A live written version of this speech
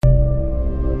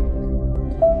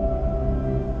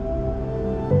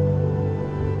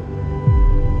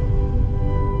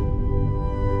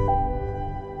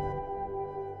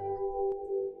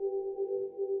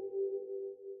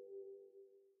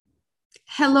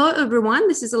Hello, everyone.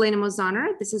 This is Elena Mosaner.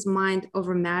 This is Mind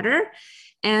Over Matter.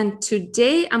 And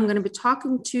today I'm going to be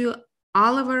talking to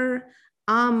Oliver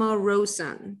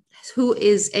Amorowson, who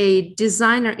is a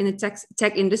designer in the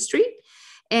tech industry.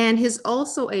 And he's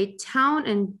also a town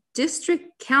and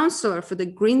district councillor for the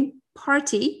Green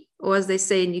Party, or as they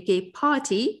say in UK,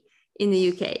 party in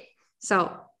the UK.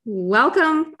 So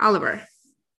welcome, Oliver.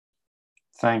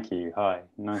 Thank you. Hi.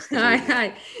 Nice to Hi, meet you.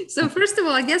 hi. So first of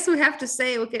all, I guess we have to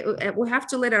say, okay, we have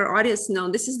to let our audience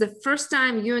know this is the first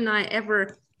time you and I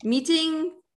ever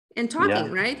meeting and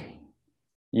talking, right?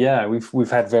 Yeah,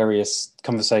 we've had various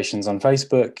conversations on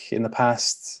Facebook in the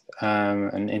past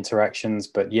and interactions,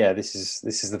 but yeah, this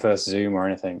is the first Zoom or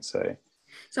anything. So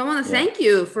I want to thank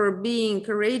you for being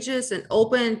courageous and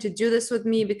open to do this with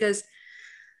me, because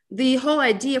the whole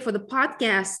idea for the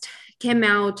podcast came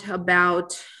out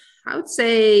about, I would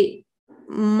say,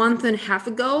 a month and a half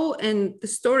ago, and the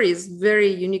story is very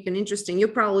unique and interesting. You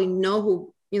probably know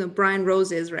who Brian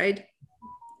Rose is, right?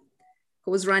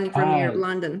 Who was running for mayor of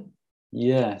London.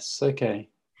 Yes. Okay.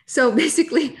 So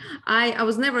basically, I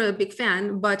was never a big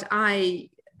fan, but I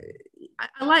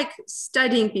like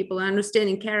studying people and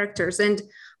understanding characters. And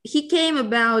he came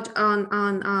about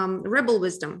on Rebel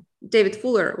Wisdom. David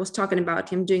Fuller was talking about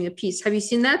him doing a piece. Have you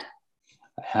seen that?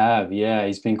 I have. Yeah,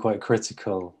 he's been quite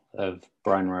critical of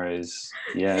Brian Rose.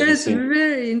 Yeah, it's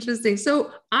very interesting.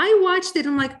 So I watched it.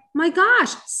 I'm like, my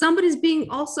gosh, somebody's being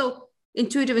also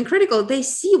intuitive and critical. They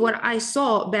see what I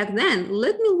saw back then.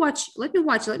 Let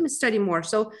me study more.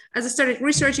 So as I started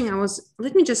researching,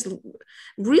 let me just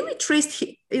really trace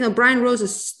Brian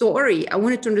Rose's story. I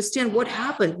wanted to understand what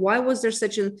happened. Why was there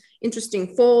such an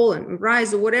interesting fall and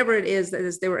rise, or whatever it is that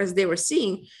as they were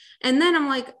seeing. And then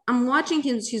I'm watching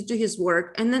him do his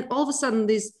work, and then all of a sudden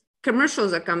these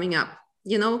commercials are coming up,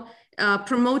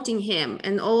 promoting him,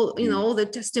 and all the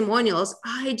testimonials.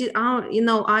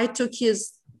 I took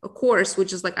his a course,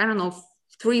 which is like, I don't know,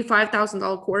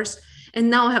 $3,000-$5,000 course. And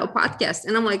now I have a podcast.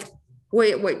 And I'm like,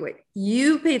 wait,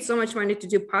 you paid so much money to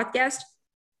do a podcast.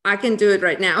 I can do it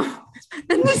right now.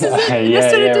 And this is it. And I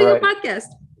started doing a podcast.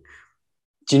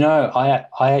 Do you know,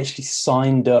 I actually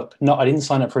signed up, I didn't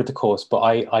sign up for the course, but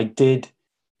I did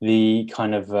the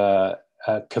kind of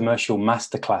commercial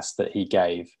masterclass that he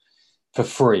gave for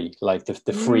free, like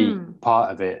the free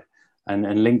part of it.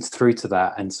 And linked through to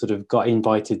that, and sort of got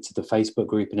invited to the Facebook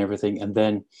group and everything. And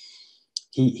then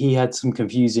he had some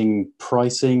confusing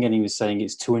pricing, and he was saying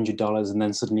it's $200, and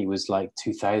then suddenly it was like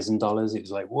 $2,000. It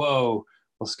was like, whoa,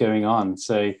 what's going on?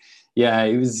 So yeah,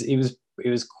 it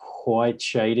was quite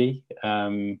shady.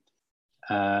 And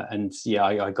yeah,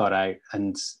 I got out,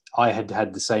 and I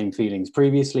had the same feelings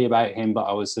previously about him, but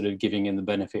I was sort of giving him the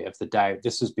benefit of the doubt.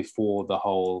 This was before the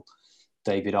whole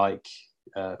David Icke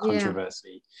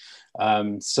controversy.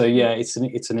 So yeah, it's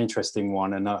an interesting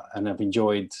one, and I've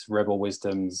enjoyed Rebel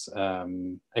Wisdom's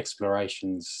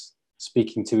explorations,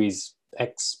 speaking to his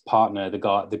ex-partner,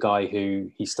 the guy who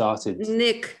he started,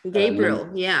 Nick Gabriel.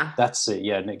 That's it.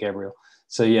 Yeah, Nick Gabriel.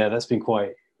 So yeah, that's been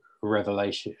quite a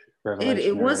revelation.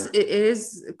 It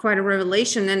is quite a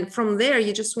revelation, and from there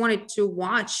you just wanted to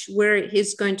watch where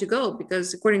he's going to go,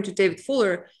 because according to David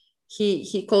Fuller,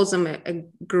 he calls him a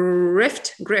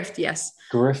grift, yes.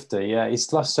 Grifter, yeah.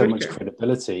 He's lost so much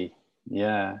credibility.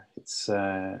 Yeah,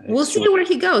 we'll see where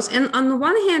he goes. And on the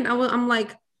one hand, I'm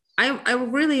like, I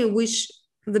really wish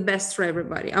the best for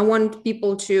everybody. I want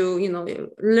people to,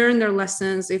 learn their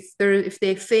lessons. If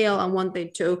they fail, I want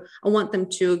them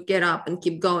to get up and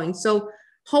keep going. So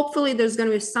hopefully there's going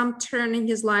to be some turn in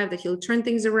his life, that he'll turn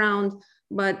things around.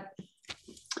 But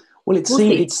well,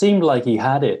 it seemed like he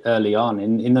had it early on.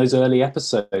 In those early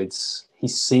episodes, he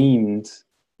seemed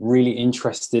really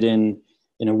interested in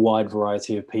a wide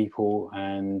variety of people,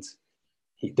 and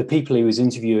the people he was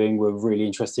interviewing were really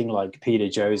interesting, like Peter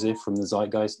Joseph from the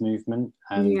Zeitgeist movement,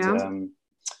 and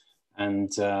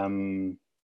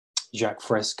Jacques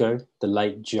Fresco, the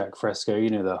late Jacques Fresco.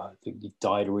 He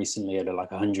died recently at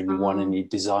like 101, and he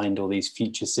designed all these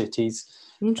future cities.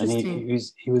 Interesting. And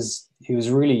he was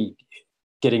really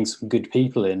getting some good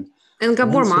people in. And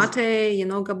Gabor Mate,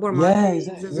 Gabor Mate is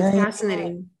a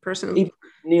fascinating person. Even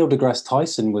Neil deGrasse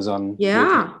Tyson was on.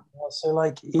 Yeah. So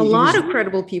like a lot of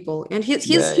credible people, and he's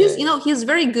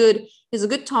very good. He's a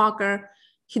good talker.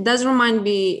 He does remind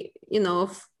me,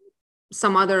 of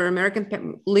some other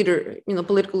American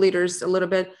political leaders a little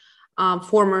bit,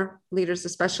 former leaders,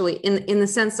 especially in the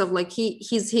sense of like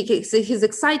he's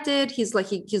excited. He's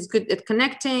good at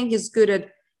connecting. He's good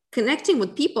at connecting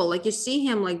with people. Like you see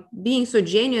him like being so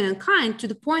genuine and kind, to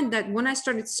the point that when I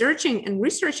started searching and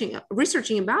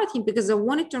researching about him, because I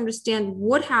wanted to understand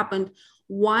what happened,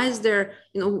 why is there,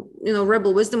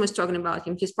 Rebel Wisdom was talking about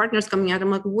him, his partner's coming out.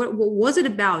 I'm like, what was it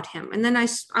about him? And then I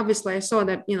saw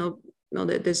that,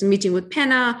 that there's a meeting with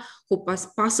Penna who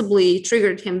possibly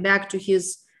triggered him back to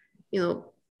his, we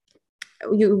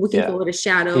can call it a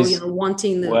shadow,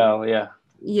 wanting the,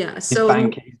 so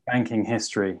banking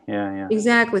history.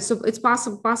 Exactly. So it's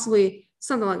possibly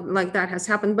something like that has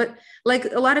happened. But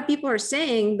like a lot of people are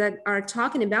saying that are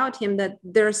talking about him, that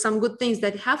there are some good things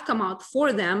that have come out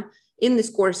for them in these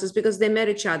courses because they met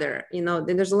each other,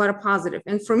 then there's a lot of positive.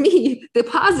 And for me, the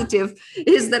positive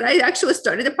is that I actually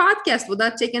started a podcast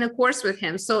without taking a course with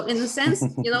him. So in a sense,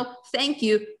 thank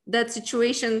you. That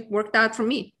situation worked out for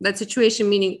me. That situation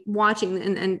meaning watching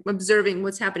and observing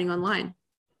what's happening online.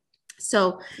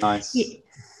 So nice.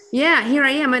 Yeah, here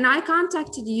I am. And I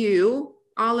contacted you,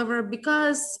 Oliver,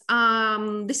 because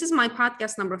this is my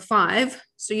podcast number 5.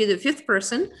 So you're the 5th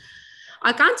person.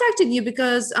 I contacted you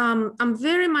because I'm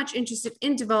very much interested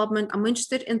in development. I'm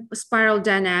interested in spiral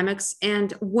dynamics.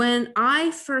 And when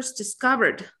I first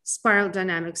discovered spiral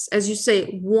dynamics, as you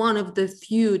say, one of the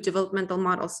few developmental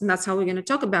models, and that's how we're going to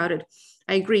talk about it.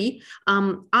 I agree.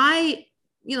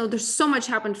 There's so much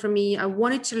happened for me. I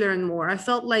wanted to learn more. I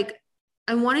felt like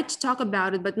I wanted to talk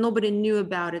about it, but nobody knew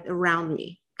about it around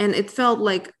me. And it felt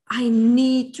like I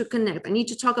need to connect. I need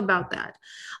to talk about that.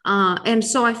 And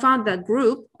so I found that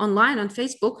group online on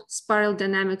Facebook, Spiral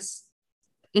Dynamics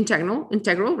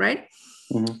Integral, right?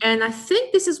 Mm-hmm. And I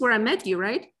think this is where I met you,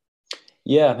 right?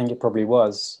 Yeah, I think it probably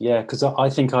was. Yeah, because I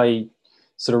think I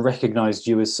sort of recognized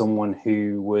you as someone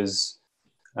who was,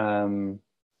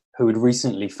 who had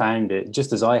recently found it,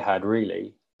 just as I had,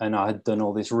 really. And I had done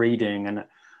all this reading, and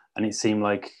it seemed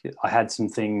like I had some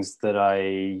things that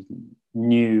I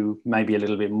knew maybe a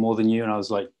little bit more than you, and I was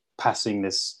like passing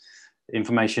this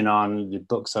information on, the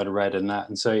books I'd read and that.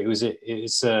 And so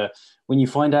it's when you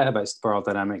find out about spiral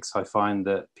dynamics, I find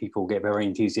that people get very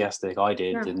enthusiastic. I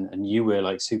did, yeah. and you were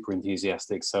like super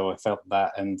enthusiastic, so I felt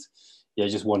that, and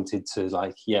just wanted to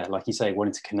like you say,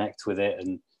 wanted to connect with it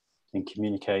and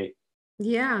communicate.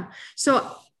 Yeah.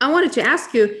 So I wanted to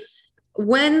ask you,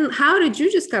 how did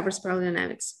you discover spiral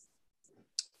dynamics?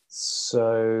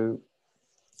 So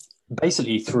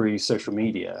basically through social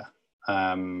media.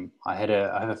 I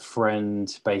have a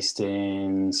friend based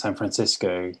in San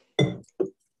Francisco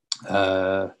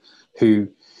who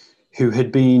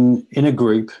had been in a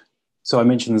group. So I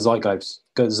mentioned the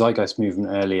Zeitgeist movement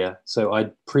earlier. So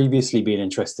I'd previously been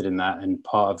interested in that and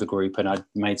part of the group, and I'd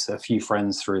made a few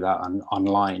friends through that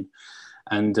online.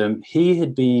 And he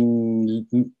had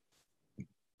been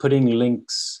putting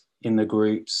links in the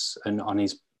groups and on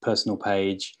his personal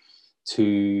page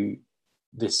to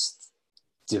this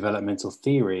developmental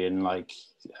theory, and like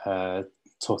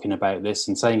talking about this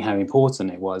and saying how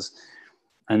important it was.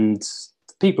 And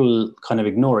people kind of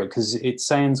ignore it because it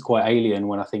sounds quite alien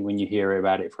when you hear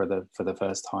about it for the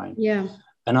first time. Yeah.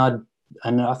 And I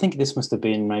think this must have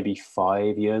been maybe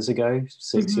 5 years ago,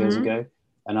 6 years ago.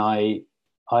 And I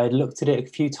looked at it a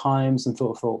few times and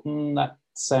thought that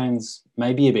sounds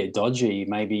maybe a bit dodgy.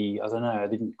 Maybe, I don't know, I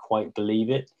didn't quite believe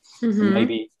it. And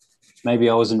maybe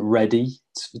I wasn't ready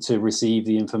to receive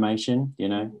the information,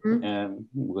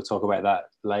 we'll talk about that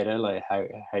later, like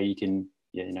how you can,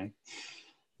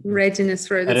 readiness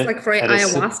for it. It's like for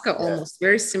ayahuasca almost,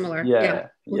 very similar. Yeah.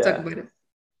 We'll talk about it.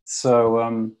 So,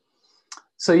 and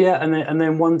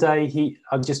then one day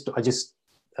I just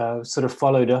sort of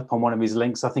followed up on one of his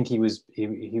links. I think he was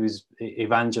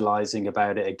evangelizing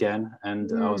about it again,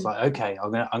 and I was like, okay,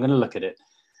 I'm gonna look at it.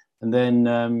 And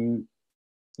then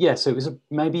so it was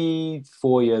maybe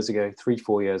 4 years ago,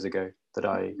 3-4 years ago that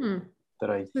I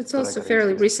it's also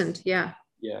fairly recent. Yeah.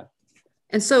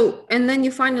 And then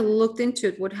you finally looked into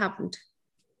it. What happened?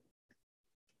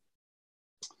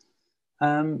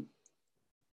 There's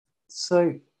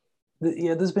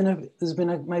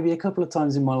been maybe a couple of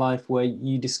times in my life where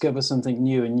you discover something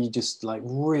new and you're just like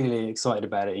really excited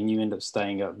about it, and you end up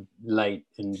staying up late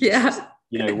and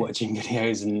watching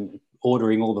videos and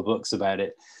ordering all the books about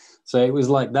it. So it was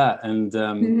like that, and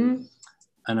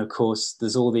of course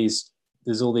there's all these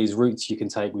routes you can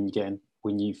take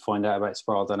when you find out about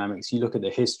spiral dynamics. You look at the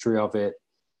history of it,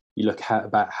 you look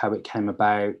about how it came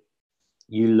about,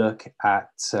 you look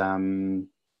at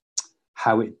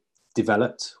how it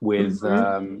developed with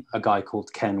a guy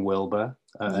called Ken Wilber,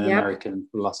 an American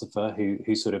philosopher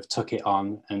who sort of took it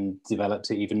on and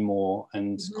developed it even more,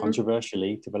 and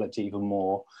controversially developed it even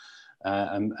more,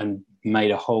 and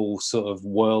made a whole sort of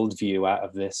worldview out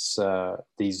of this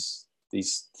these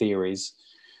theories.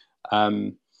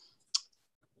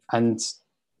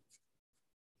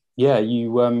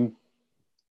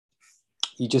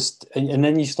 you just, and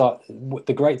then you start,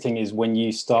 the great thing is when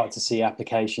you start to see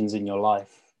applications in your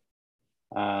life.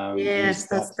 Yes,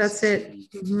 that's it.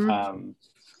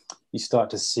 You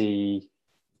start to see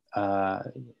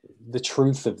the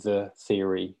truth of the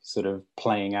theory sort of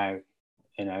playing out,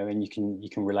 you know, and you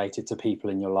can relate it to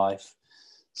people in your life.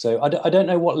 So I don't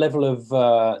know what level of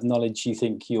knowledge you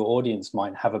think your audience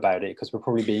might have about it, because we're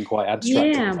probably being quite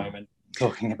abstract at the moment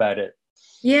talking about it.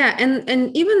 Yeah,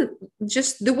 and even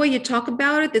just the way you talk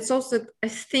about it, it's also, I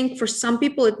think for some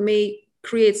people it may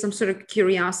create some sort of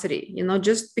curiosity, you know,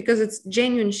 just because it's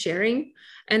genuine sharing.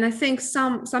 And I think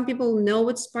some people know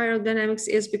what spiral dynamics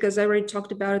is, because I already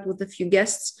talked about it with a few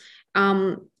guests.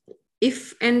 And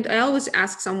I always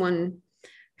ask someone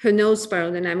who knows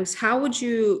spiral dynamics, how would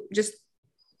you just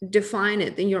define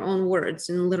it in your own words,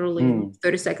 in literally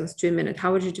 30 seconds to a minute?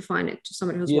 How would you define it to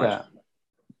somebody who's watching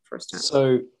first time?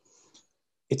 So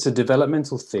it's a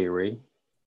developmental theory.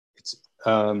 It's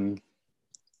a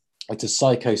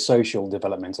psychosocial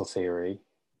developmental theory.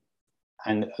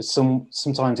 And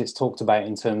sometimes it's talked about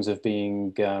in terms of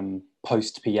being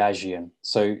post-Piagetian.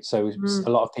 So a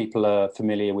lot of people are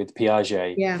familiar with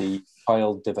Piaget, the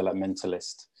child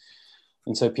developmentalist.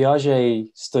 And so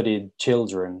Piaget studied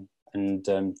children and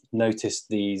noticed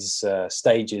these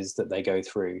stages that they go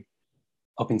through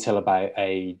up until about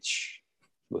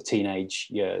teenage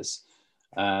years,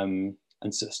 and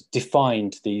so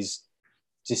defined these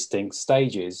distinct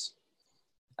stages.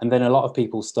 And then a lot of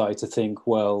people started to think,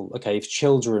 well, okay, if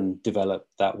children develop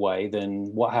that way,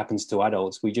 then what happens to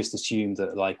adults? We just assume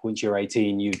that, like, once you're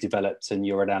 18, you've developed and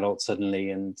you're an adult suddenly,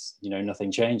 and, you know,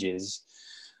 nothing changes.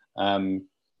 But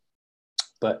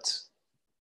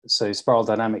so spiral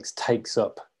dynamics takes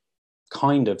up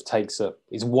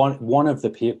is one of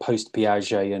the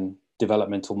post-Piagetian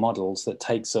developmental models that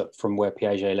takes up from where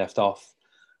Piaget left off,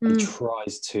 and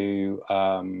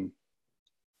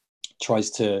tries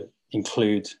to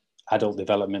include adult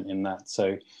development in that.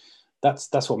 So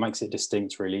that's what makes it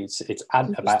distinct, really. It's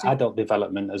about adult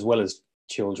development as well as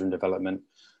children development,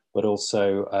 but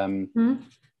also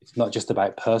it's not just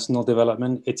about personal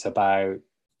development, it's about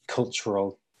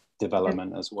cultural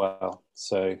development as well.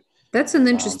 So that's an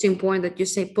interesting point that you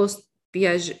say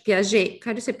Piaget.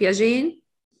 How do you say Piagetian?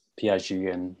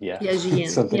 Piagetian, yeah.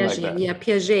 Piagetian, yeah,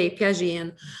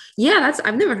 Piagetian. Yeah,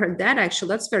 I've never heard that, actually.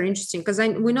 That's very interesting, because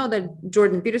we know that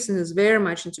Jordan Peterson is very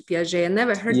much into Piaget. I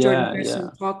never heard Jordan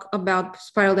Peterson talk about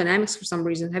spiral dynamics for some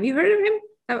reason. Have you heard of him?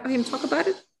 Have him talk about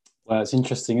it? Well, it's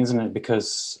interesting, isn't it?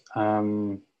 Because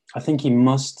I think he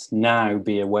must now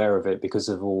be aware of it because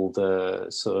of all the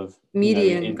sort of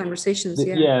media and conversations.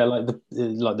 Like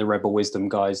the Rebel Wisdom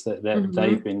guys that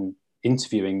they've been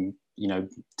interviewing. You know,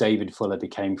 David Fuller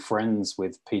became friends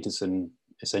with Peterson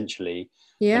essentially,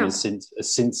 and has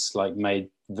since like made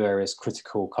various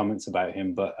critical comments about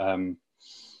him. But I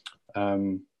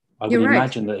would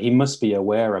imagine that he must be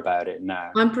aware about it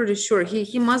now. I'm pretty sure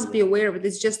he must be aware of it.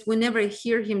 It's just whenever I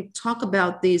hear him talk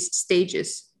about these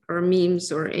stages or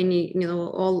memes or any, you know,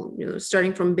 all, you know,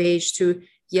 starting from beige to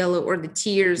yellow, or the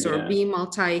tears, or being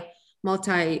multi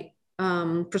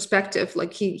perspective,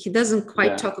 like he doesn't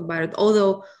quite talk about it,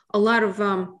 although a lot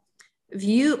of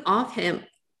view of him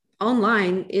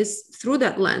online is through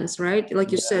that lens, right?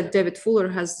 Like you said, David Fuller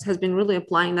has been really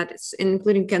applying that,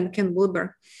 including Ken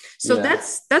Wilber. So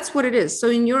that's what it is. So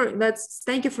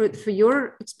thank you for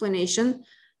your explanation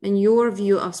and your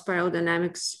view of spiral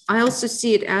dynamics. I also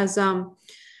see it as a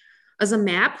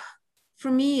map.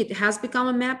 For me, it has become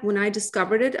a map. When I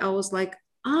discovered it, I was like,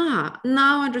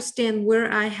 now I understand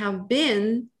where I have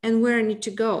been and where I need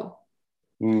to go.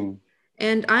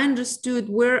 And I understood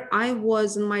where I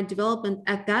was in my development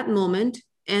at that moment,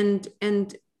 and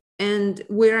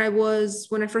where I was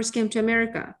when I first came to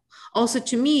America. Also,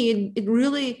 to me, it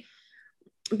really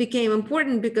became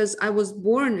important because I was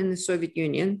born in the Soviet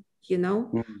Union, you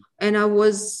know, and I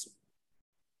was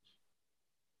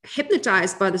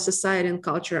hypnotized by the society and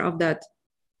culture of that,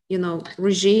 you know,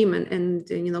 regime and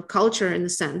you know, culture in a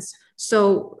sense.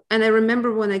 So, and I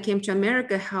remember when I came to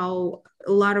America, how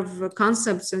a lot of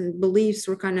concepts and beliefs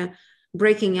were kind of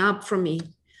breaking up for me,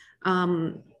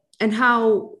 and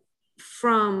how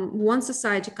from one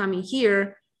society coming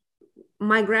here,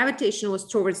 my gravitation was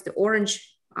towards the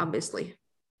orange, obviously.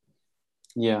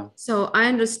 Yeah. So I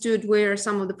understood where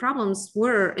some of the problems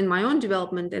were in my own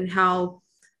development, and how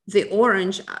the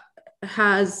orange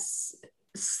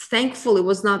thankfully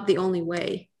was not the only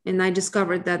way. And I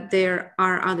discovered that there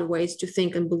are other ways to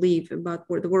think and believe about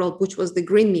the world, which was the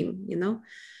green meme, you know.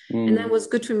 And that was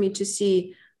good for me to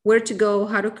see where to go,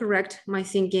 how to correct my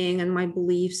thinking and my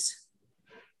beliefs,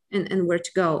 and where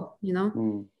to go, you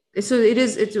know. So it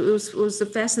was a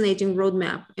fascinating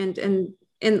roadmap,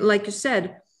 and like you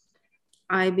said,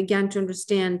 I began to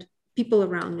understand people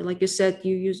around me. Like you said,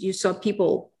 you saw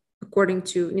people according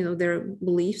to their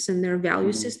beliefs and their value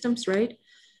Mhm. systems, right?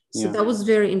 So Yeah. that was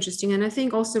very interesting, and I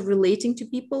think also relating to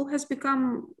people has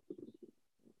become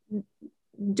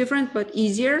different but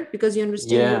easier because you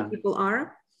understand where Yeah. people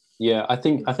are. Yeah. I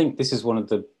think this is one of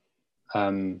the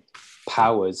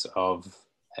powers of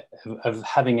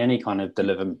having any kind of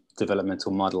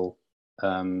developmental model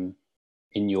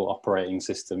in your operating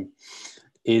system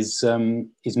is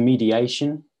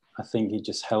mediation. I think it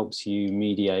just helps you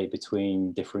mediate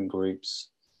between different groups.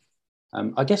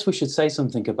 I guess we should say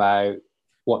something about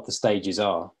what the stages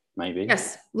are, maybe.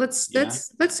 Yes, let's Yeah.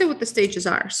 let's let's say what the stages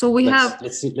are. So we Let's have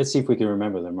let's see if we can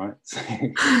remember them, right?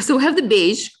 so we have the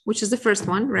beige, which is the first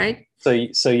one, right?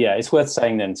 So yeah, it's worth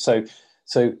saying then. So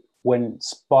when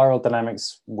spiral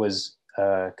dynamics was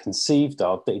conceived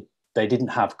of, they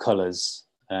didn't have colors.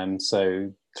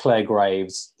 So Claire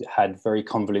Graves had very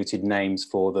convoluted names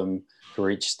for them for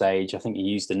each stage. I think he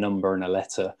used a number and a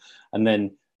letter, and then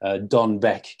Don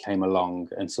Beck came along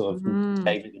and sort of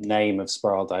gave it the name of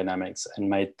spiral dynamics and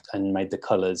made the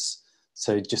colors.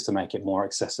 So just to make it more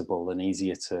accessible and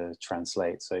easier to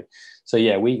translate. So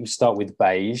yeah, we start with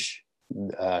beige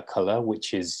color,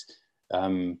 which is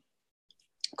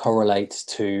correlates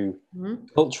to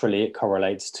culturally, it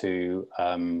correlates to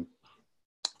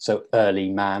so early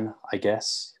man, I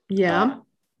guess. Yeah.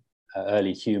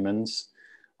 Early humans.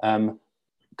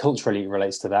 Culturally, it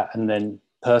relates to that, and then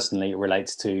personally, it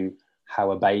relates to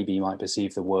how a baby might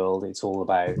perceive the world. It's all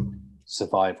about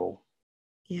survival.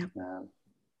 Yeah.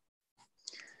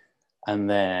 And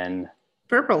then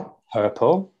Purple.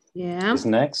 purple Yeah. is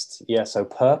next. Yeah, so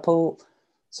purple.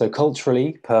 So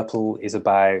culturally, purple is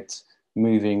about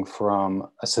moving from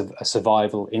a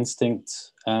survival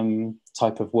instinct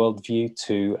type of worldview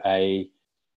to a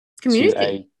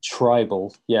Community.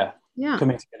 tribal, Yeah.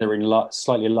 coming together in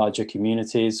slightly larger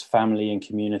communities, family and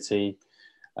community.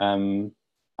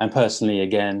 And personally,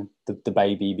 again, the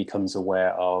baby becomes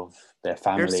aware of their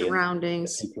family Their and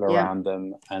surroundings. the people Yeah. around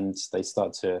them, and they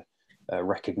start to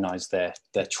recognize their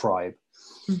tribe.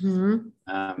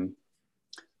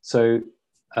 So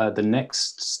the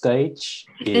next stage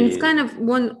And it's is, kind of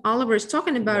when Oliver is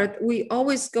talking about it, we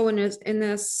always go in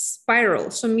a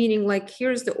spiral. So meaning like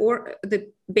here's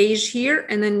the beige here,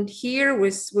 and then here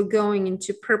we're going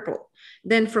into purple.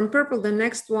 Then from purple, the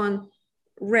next one,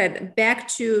 red, back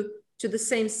to the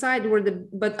same side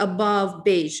but above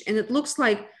beige. And it looks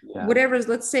like whatever is,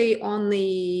 let's say on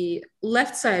the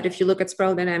left side, if you look at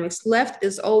spiral dynamics, left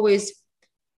is always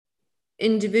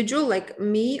individual, like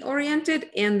me oriented,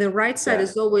 and the right side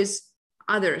is always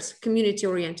others, community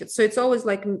oriented. So it's always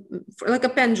like a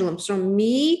pendulum from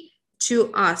me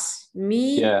to us,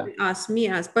 us, me,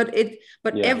 us.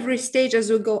 But every stage as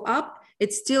we go up,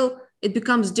 it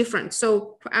becomes different.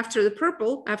 So after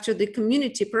the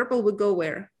community purple, we go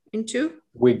where into?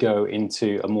 We go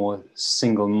into a more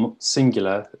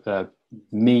singular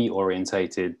me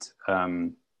orientated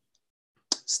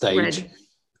stage.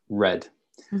 Red.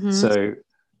 So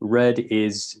red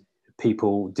is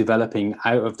people developing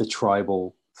out of the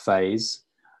tribal phase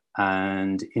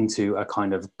and into a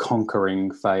kind of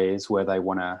conquering phase where they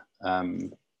want to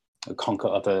conquer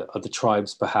other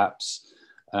tribes, perhaps.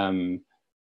 And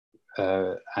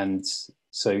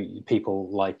so people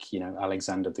like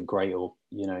Alexander the Great, or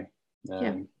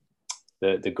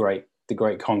the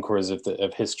great conquerors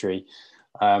of history.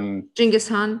 Genghis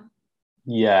Khan.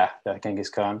 Yeah, Genghis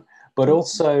Khan. But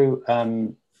also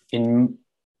in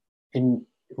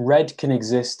red can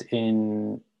exist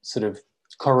in sort of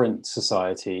current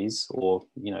societies or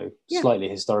slightly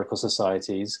historical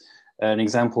societies. An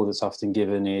example that's often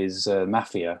given is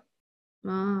mafia.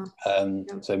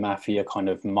 So mafia, kind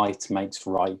of might makes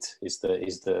right, is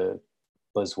the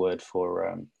buzzword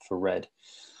for red.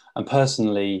 And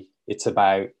personally, it's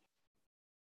about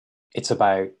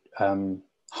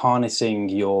harnessing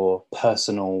your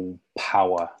personal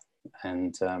power,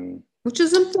 and which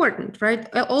is important, right?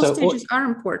 All stages are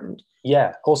important.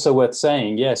 Yeah, also worth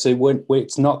saying. Yeah, so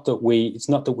it's not that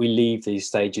we leave these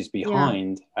stages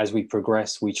behind. As we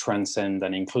progress, we transcend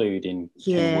and include in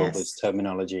Wilber's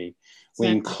terminology. Exactly. We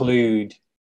include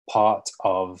part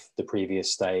of the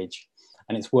previous stage,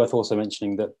 and it's worth also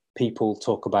mentioning that people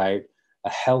talk about a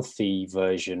healthy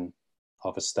version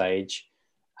of a stage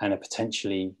and a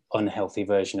potentially unhealthy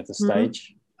version of the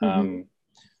stage.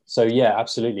 So yeah,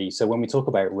 absolutely. So when we talk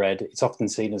about red, it's often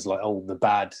seen as like, the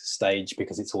bad stage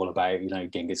because it's all about,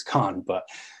 Genghis Khan, but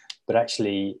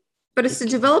actually. But it's the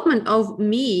development of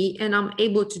me, and I'm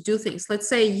able to do things. Let's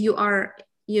say you are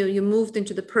you moved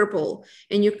into the purple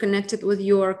and you're connected with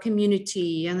your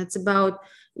community, and it's about,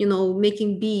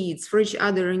 making beads for each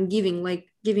other and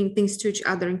giving things to each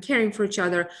other and caring for each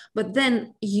other. But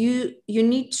then you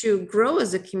need to grow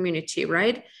as a community,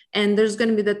 right? And there's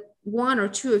going to be that one or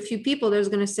two, a few people that's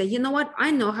going to say, you know what,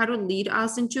 I know how to lead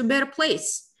us into a better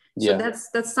place. So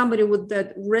that's somebody with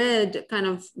that red kind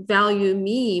of value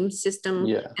meme system.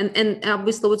 And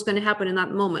obviously what's going to happen in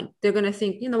that moment, they're going to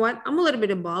think, you know what, I'm a little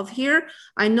bit above here.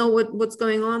 I know what's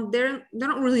going on there. They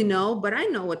don't really know, but I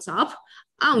know what's up.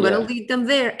 I'm going to lead them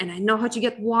there, and I know how to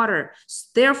get water.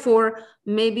 Therefore,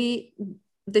 maybe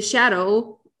the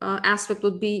shadow aspect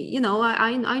would be,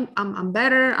 I'm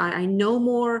better. I know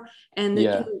more, and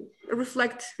it can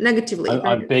reflect negatively.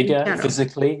 I'm bigger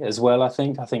physically as well. I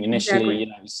think initially,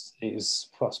 Exactly. it was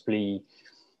possibly.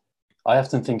 I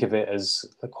often think of it as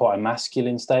quite a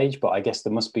masculine stage, but I guess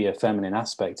there must be a feminine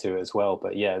aspect to it as well.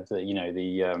 But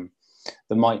the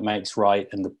might makes right,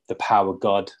 and the power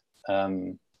god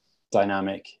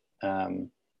dynamic,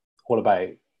 all about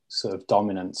sort of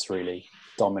dominance over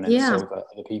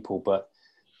other people. But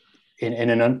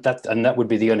that would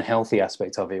be the unhealthy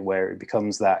aspect of it, where it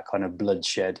becomes that kind of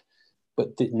bloodshed.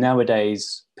 But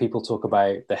nowadays, people talk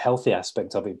about the healthy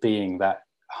aspect of it being that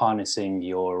harnessing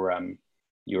your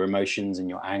emotions and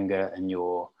your anger and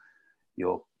your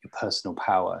personal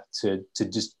power to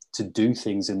do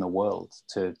things in the world,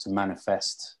 to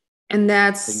manifest. And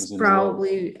that's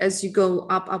probably as you go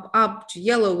up to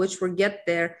yellow, which we'll get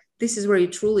there. This is where you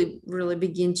truly, really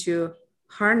begin to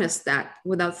harness that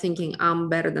without thinking I'm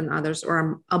better than others or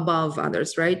I'm above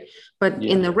others, right? But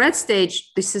in the red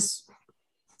stage, this is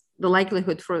the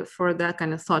likelihood for that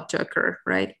kind of thought to occur,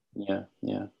 right?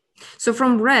 Yeah. So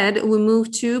from red, we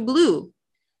move to blue.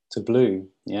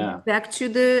 Back to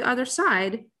the other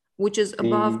side, which is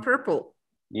above purple.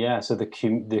 Yeah, so the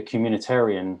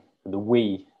communitarian, the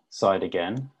we side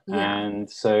again. And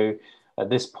so at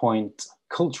this point,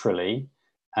 culturally,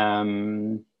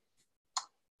 the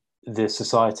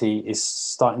society is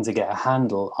starting to get a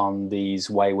handle on these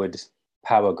wayward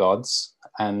power gods,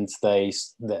 and the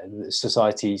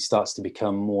society starts to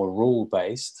become more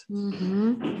rule-based,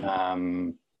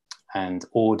 and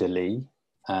orderly,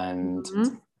 and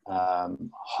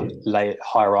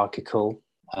hierarchical,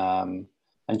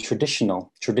 and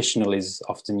traditional. Traditional is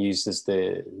often used as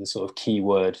the sort of key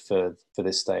word for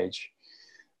this stage.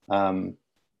 I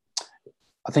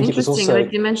think it was also,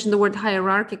 like you mentioned the word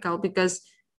hierarchical, because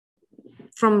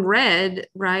from red,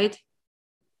 right,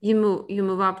 you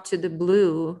move up to the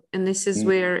blue, and this is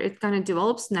where it kind of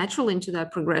develops naturally into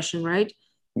that progression, right?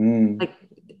 Like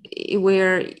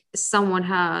where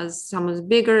someone's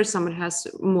bigger, someone has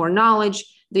more knowledge,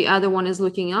 the other one is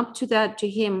looking up to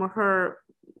him or her,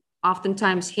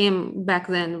 oftentimes him back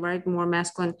then, right, more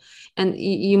masculine, and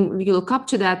you look up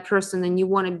to that person and you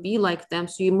want to be like them,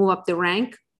 so you move up the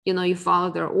rank, you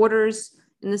follow their orders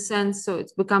in a sense. So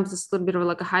it becomes this little bit of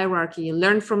like a hierarchy. You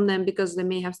learn from them because they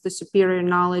may have the superior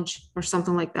knowledge or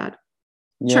something like that.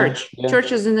 Church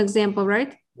is an example,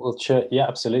 right? Well, church,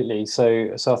 absolutely.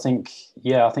 So I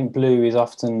think blue is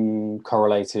often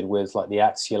correlated with like the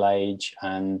axial age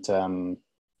and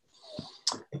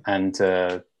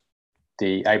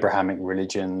the Abrahamic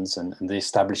religions and the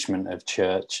establishment of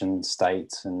church and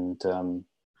state. And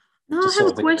now I have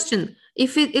a question.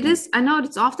 If it is, I know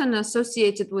it's often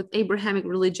associated with Abrahamic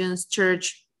religions,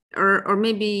 church, or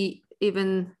maybe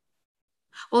even,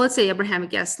 well, let's say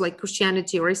Abrahamic, yes, like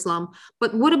Christianity or Islam.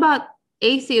 But what about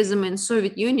atheism in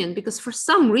Soviet Union? Because for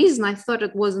some reason I thought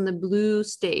it was in the blue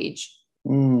stage.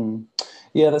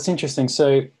 Yeah, that's interesting.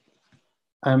 So,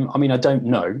 I mean, I don't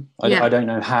know. I don't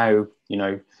know how,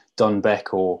 Don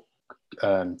Beck or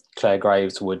Claire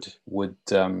Graves would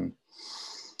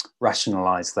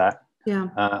rationalize that.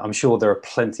 I'm sure there are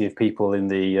plenty of people in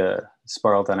the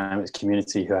spiral dynamics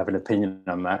community who have an opinion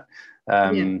on that.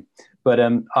 But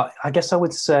I guess I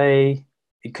would say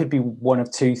it could be one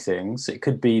of two things. It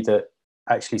could be that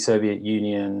actually Soviet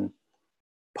Union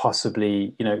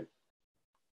possibly,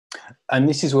 and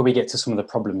this is where we get to some of the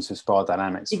problems with spiral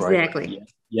dynamics, right? Exactly.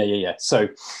 Yeah. So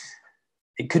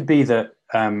it could be that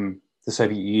the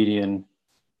Soviet Union,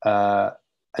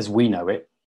 as we know it,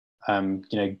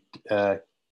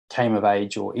 came of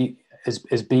age or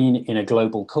has been in a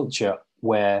global culture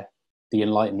where the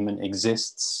Enlightenment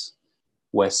exists,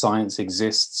 where science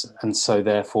exists, and so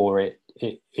therefore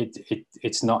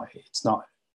it's not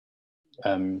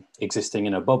existing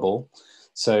in a bubble.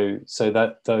 So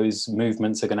that those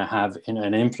movements are going to have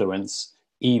an influence,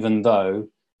 even though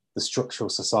the structural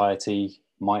society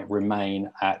might remain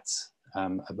at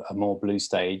a more blue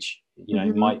stage.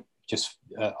 It might just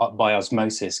by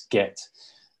osmosis get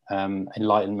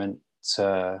Enlightenment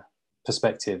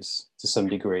perspectives to some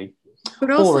degree.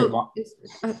 But Or it also,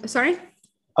 might, sorry?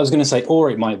 I was going to say, or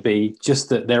it might be just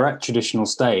that they're at traditional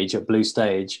stage, at blue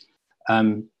stage,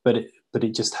 but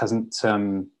it just hasn't,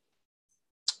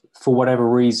 for whatever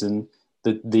reason,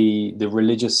 the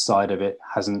religious side of it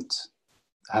hasn't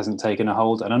taken a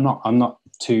hold. And I'm not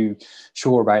too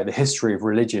sure about the history of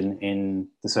religion in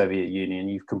the Soviet Union.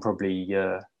 You can probably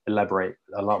elaborate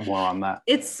a lot more on that.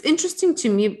 It's interesting to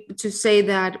me to say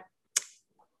that,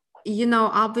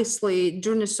 obviously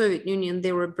during the Soviet Union,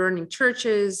 they were burning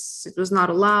churches. It was not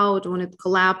allowed. When it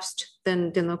collapsed,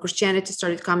 then Christianity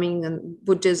started coming, and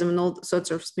Buddhism and all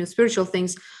sorts of spiritual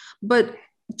things. But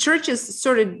churches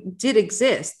sort of did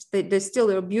exist. They still,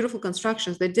 they were beautiful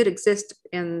constructions. They did exist,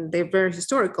 and they're very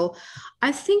historical.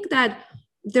 I think that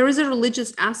there is a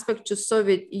religious aspect to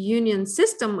Soviet Union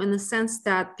system, in the sense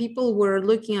that people were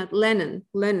looking at Lenin,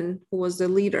 who was the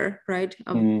leader, right,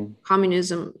 of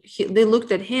communism. They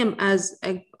looked at him as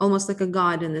almost like a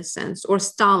god in a sense, or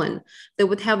Stalin. They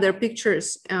would have their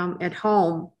pictures at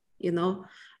home,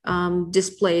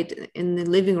 displayed in the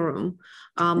living room.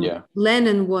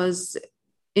 Lenin was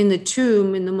in the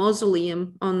tomb, in the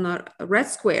mausoleum on the Red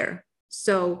Square.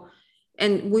 So,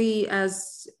 and we,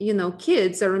 as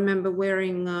kids, I remember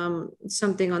wearing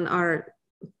something on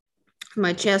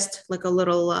my chest, like a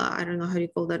little, I don't know how you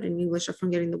call that in English, I'm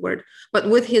forgetting the word, but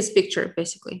with his picture,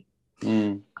 basically.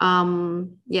 It's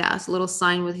a little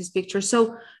sign with his picture.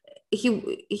 So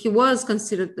he was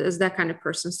considered as that kind of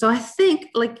person. So I think,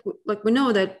 like we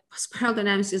know that spiral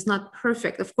dynamics is not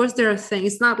perfect. Of course, there are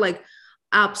things. It's not like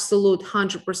absolute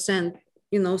 100%,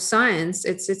 science.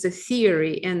 It's a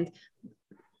theory, and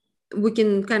we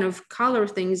can kind of color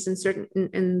things in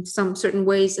some certain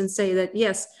ways and say that,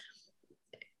 yes,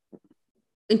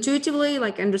 intuitively,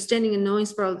 like understanding and knowing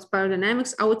spiral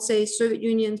dynamics, I would say Soviet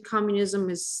Union communism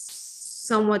is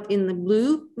somewhat in the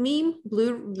blue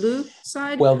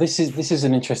side. Well, this is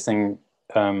an interesting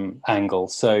angle.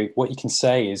 So what you can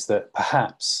say is that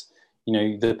perhaps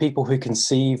the people who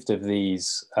conceived of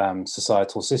these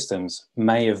societal systems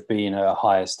may have been at a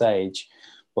higher stage,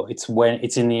 but it's when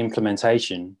it's in the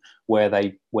implementation where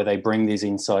they bring these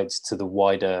insights to the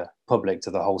wider public, to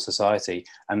the whole society,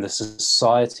 and the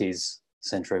society's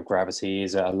center of gravity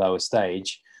is at a lower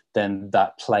stage, then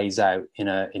that plays out in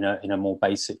a more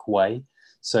basic way.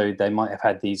 So they might have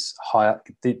had these higher,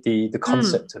 the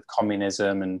concept of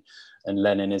communism and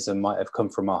Leninism might have come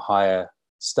from a higher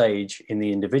stage in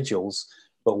the individuals,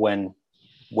 but when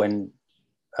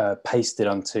pasted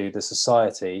onto the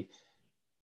society,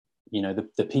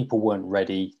 the people weren't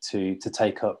ready to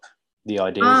take up the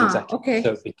ideas exactly. Okay.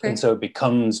 And so it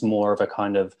becomes more of a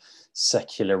kind of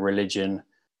secular religion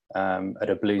at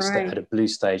a blue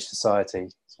stage society.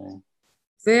 So.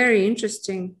 Very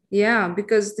interesting. Yeah,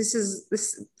 because this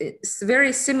it's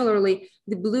very similarly,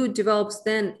 the blue develops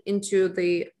then into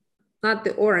not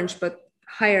the orange, but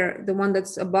higher, the one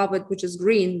that's above it, which is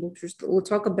green, which we'll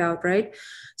talk about, right?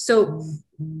 So,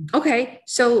 okay,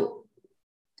 so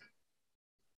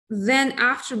then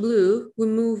after blue, we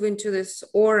move into this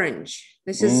orange.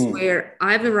 This is where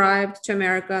I've arrived to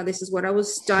America. This is what I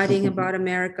was studying about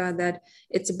America, that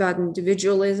it's about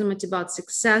individualism, it's about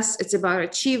success, it's about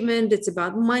achievement, it's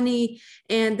about money.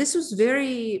 And this was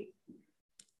very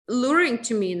luring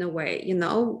to me in a way,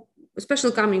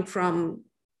 especially coming from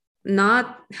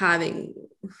not having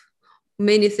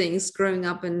many things growing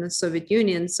up in the Soviet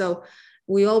Union. So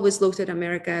we always looked at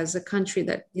America as a country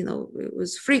that, it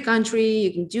was a free country.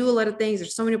 You can do a lot of things.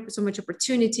 There's so much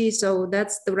opportunity. So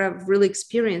that's what I've really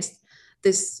experienced,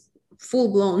 this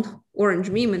full-blown orange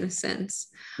meme in a sense.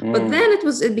 But then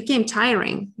it became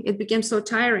tiring. It became so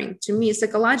tiring to me,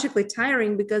 psychologically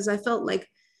tiring, because I felt like,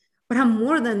 but I'm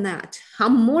more than that.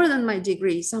 I'm more than my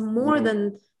degrees. I'm more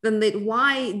than that.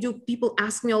 Why do people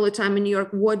ask me all the time in New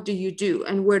York, what do you do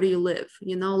and where do you live?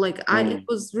 It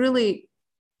was really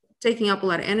taking up a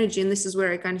lot of energy, and this is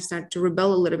where I kind of started to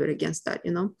rebel a little bit against that,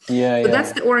 But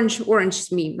that's the orange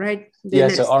meme, right?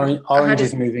 So orange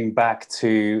is moving back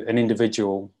to an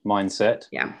individual mindset.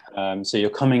 Yeah. So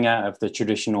you're coming out of the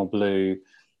traditional blue,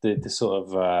 the sort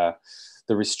of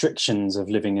the restrictions of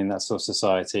living in that sort of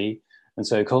society, and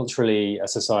so culturally, a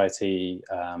society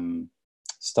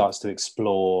starts to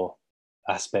explore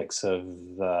aspects of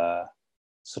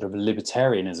sort of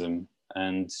libertarianism,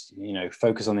 and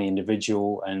focus on the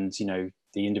individual, and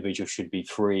the individual should be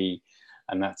free,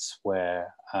 and that's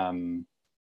where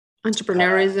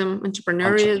entrepreneurism,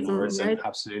 right?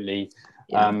 Absolutely.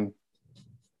 And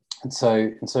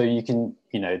so you can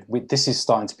this is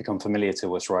starting to become familiar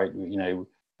to us, right?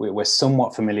 we're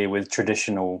somewhat familiar with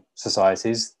traditional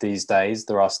societies these days.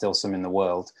 There are still some in the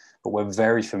world, but we're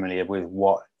very familiar with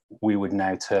what we would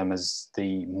now term as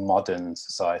the modern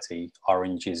society.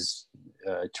 Orange is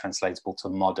translatable to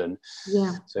modern.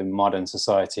 Yeah. So modern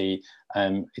society.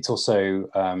 It's also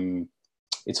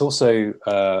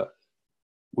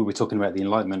we were talking about the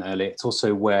Enlightenment earlier. It's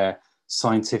also where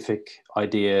scientific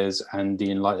ideas and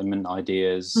the Enlightenment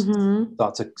ideas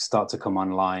start to come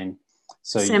online.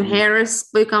 So Sam Harris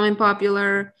becoming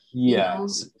popular. Yeah. You know.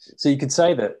 So you could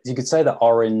say that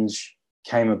Orange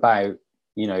came about,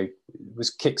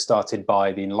 was kickstarted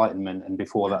by the Enlightenment, and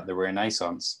before that the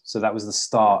Renaissance. So that was the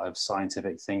start of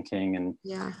scientific thinking and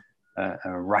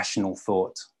rational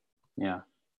thought. Yeah.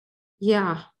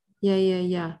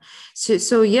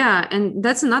 So yeah, and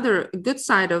that's another good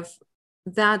side of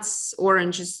that's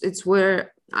Orange. It's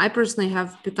where I personally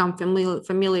have become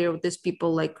familiar with these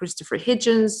people like Christopher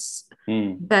Hitchens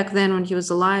back then when he was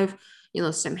alive.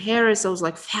 Sam Harris. I was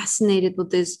like fascinated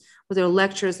with their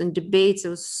lectures and debates. It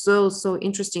was so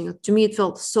interesting. To me, it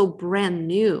felt so brand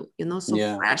new.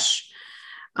 Fresh.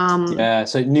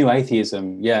 So new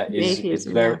atheism. Is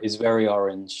very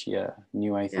Orange. Yeah,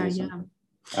 new atheism.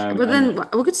 But then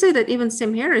we could say that even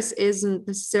Sam Harris isn't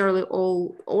necessarily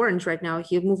all orange right now.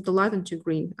 He moved a lot into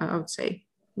green, I would say.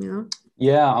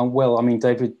 Yeah, well, I mean,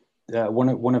 David,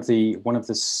 one of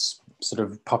the sort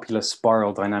of popular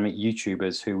spiral dynamic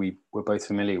YouTubers who we were both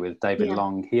familiar with, David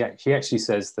Long, he actually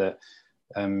says that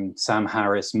Sam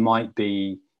Harris might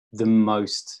be the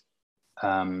most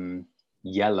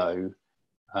yellow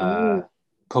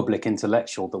public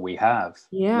intellectual that we have.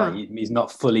 Like he's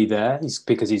not fully there.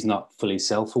 Because he's not fully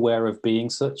self-aware of being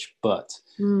such. But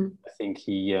I think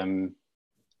he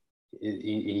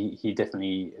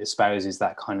definitely espouses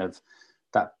that kind of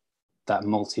that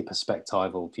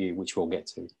multi-perspectival view, which we'll get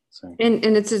to. So and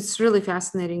it's really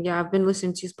fascinating. Yeah, I've been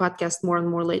listening to his podcast more and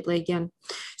more lately again.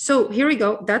 So here we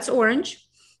go. That's Orange.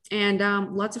 And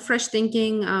lots of fresh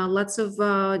thinking, lots of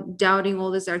doubting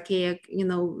all this archaic,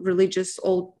 religious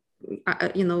old,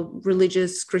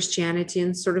 religious Christianity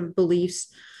and sort of beliefs,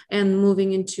 and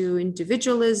moving into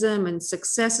individualism and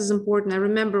success is important. I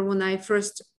remember when I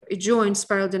first joined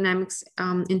Spiral Dynamics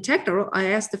in Techno, I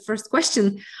asked the first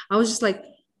question. I was just like,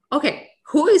 okay,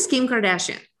 who is Kim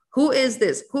Kardashian? Who is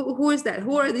this? Who is that?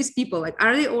 Who are these people? Like,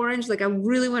 are they orange? Like, I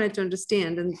really wanted to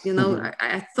understand. And,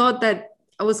 I thought that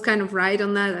I was kind of right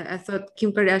on that. I thought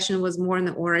Kim Kardashian was more in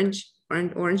the orange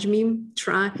meme.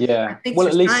 Yeah. Well,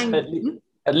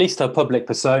 at least her public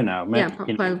persona.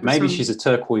 Maybe she's a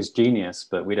turquoise genius,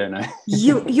 but we don't know.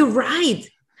 You're right.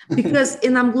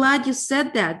 And I'm glad you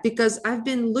said that, because I've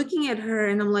been looking at her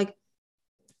and I'm like,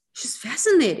 she's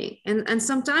fascinating. And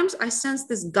sometimes I sense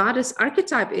this goddess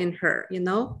archetype in her,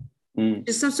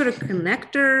 She's some sort of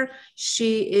connector.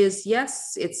 She is,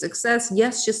 yes, it's success.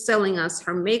 Yes, she's selling us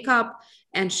her makeup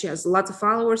and she has lots of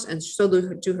followers, and so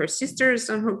do her sisters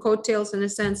on her coattails in a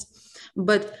sense.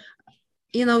 But,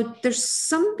 there's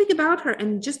something about her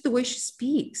and just the way she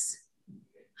speaks.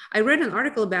 I read an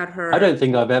article about her. I don't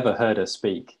think I've ever heard her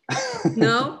speak.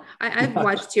 No, I've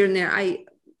watched here and there.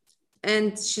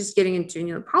 And she's getting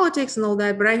into politics and all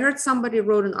that. But I heard somebody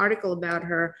wrote an article about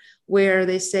her where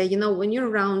they say, when you're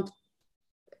around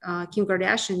Kim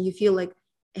Kardashian, you feel like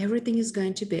everything is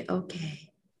going to be okay.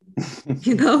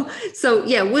 So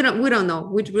yeah, we don't know.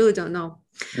 We really don't know.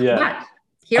 Yeah. But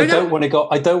I don't want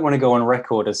to go on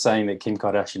record as saying that Kim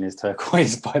Kardashian is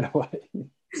turquoise, by the way.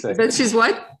 So, but she's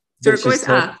what? Turquoise?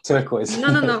 Turquoise.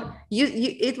 No.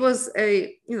 It was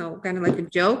a, kind of like a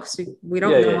joke. So we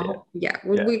don't know. Yeah.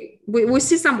 We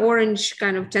see some orange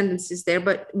kind of tendencies there,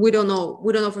 but we don't know.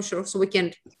 We don't know for sure. So we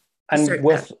can't. And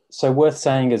worth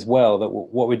saying as well that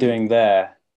what we're doing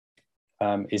there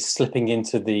is slipping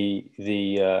into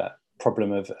the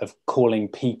problem of calling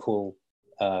people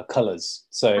colors.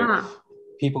 So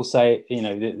people say,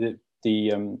 the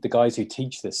guys who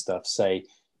teach this stuff say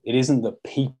it isn't that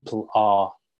people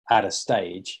are at a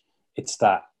stage, it's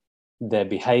that their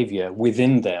behavior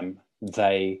within them,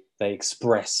 they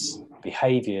express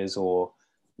behaviors or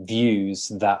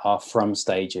views that are from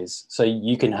stages. So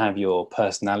you can have your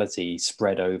personality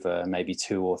spread over maybe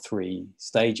 2 or 3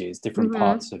 stages, different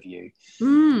parts of you.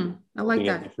 I like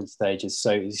that. Different stages.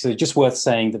 So just worth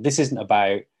saying that this isn't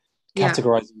about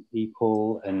categorizing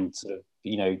people and sort of,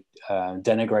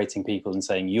 denigrating people and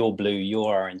saying you're blue, you're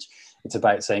orange. It's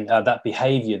about saying that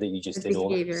behavior that you just did, or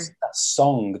that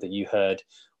song that you heard,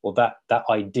 or that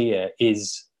idea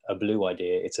is a blue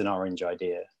idea. It's an orange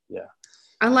idea. Yeah.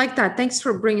 I like that. Thanks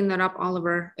for bringing that up,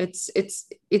 Oliver. It's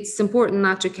important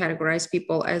not to categorize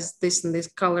people as this and this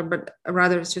color, but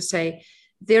rather to say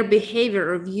their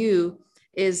behavior of you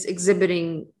is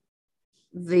exhibiting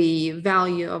the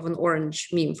value of an orange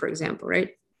meme, for example,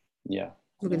 right? Yeah.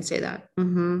 We can say that.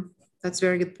 That's a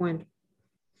very good point.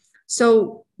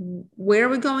 So where are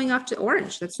we going after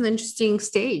orange? That's an interesting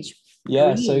stage.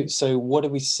 Yeah. Green. So what do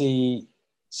we see?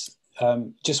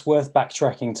 Just worth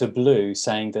backtracking to blue,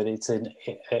 saying that it's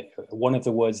one of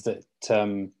the words that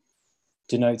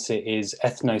denotes it is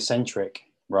ethnocentric,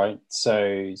 right?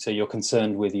 So you're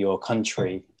concerned with your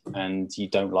country and you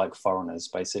don't like foreigners,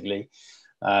 basically.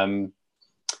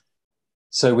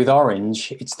 So with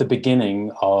orange, it's the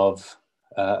beginning of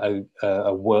a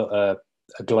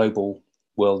global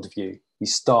worldview. You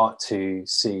start to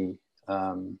see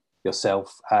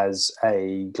yourself as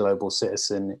a global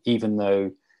citizen, even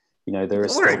though there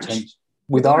is still tension.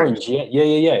 With orange. Yeah.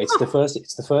 It's the first.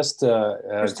 It's the first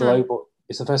global.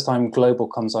 It's the first time global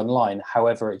comes online.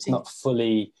 However, it's not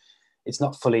fully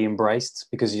embraced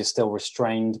because you're still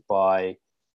restrained by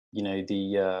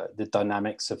the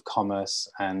dynamics of commerce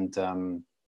and the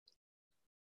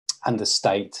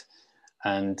state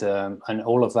and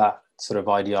all of that sort of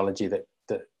ideology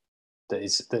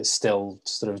that's still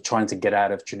sort of trying to get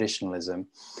out of traditionalism.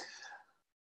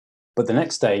 But the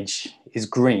next stage is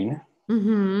green,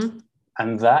 and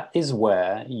that is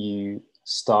where you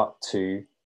start to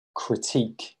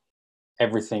critique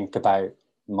everything about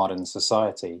modern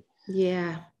society.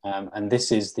 Yeah. And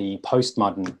this is the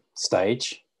postmodern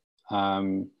stage.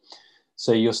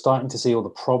 So you're starting to see all the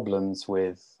problems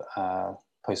with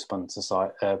postmodern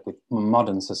society, with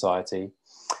modern society,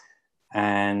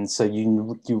 and so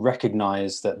you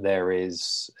recognize that there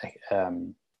is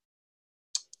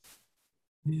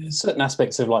certain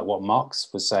aspects of like what Marx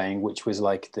was saying, which was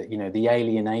like the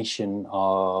alienation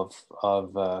of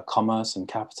commerce and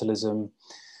capitalism.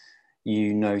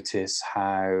 You notice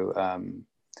how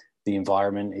the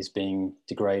environment is being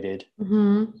degraded,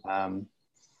 and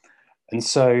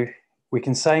so we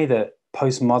can say that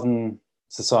postmodern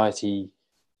society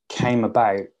came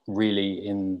about really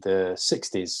in the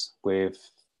 60s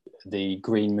with the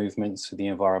green movements, with the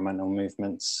environmental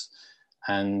movements,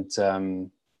 and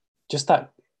just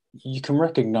that you can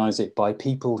recognize it by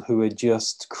people who are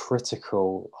just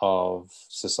critical of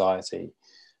society,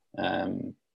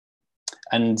 and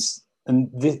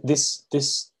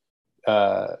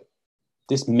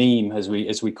this meme, as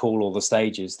we call all the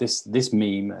stages, this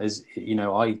meme, as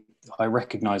I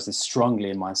recognize this strongly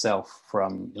in myself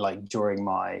from like during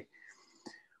my,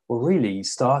 really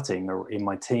starting in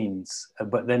my teens,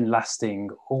 but then lasting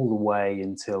all the way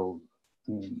until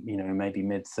maybe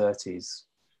mid-30s.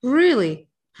 Really?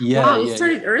 Yeah. Wow, it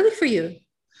started early for you.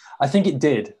 I think it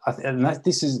did, and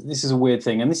this is a weird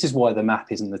thing, and this is why the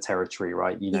map isn't the territory,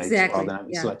 right? Exactly.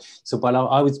 But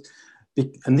I was,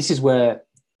 and this is where,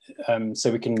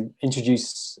 so we can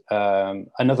introduce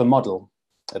another model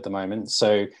at the moment.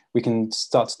 So we can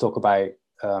start to talk about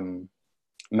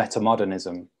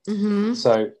metamodernism.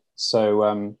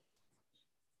 So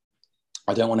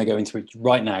I don't want to go into it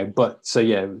right now, but so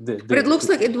yeah. But it looks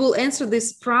like it will answer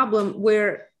this problem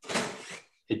where.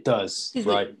 It does,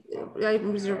 right?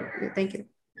 Thank you.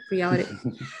 Reality.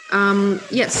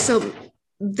 Yes. So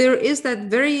there is that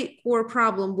very core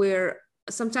problem where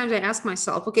sometimes I ask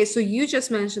myself, okay, so you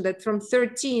just mentioned that from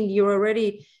 13 you're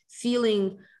already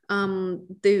feeling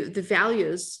the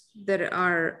values that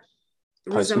are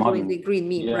resembling the green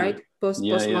meme, right?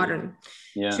 Postmodern.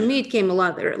 Yeah. To me, it came a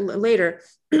lot later.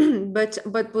 but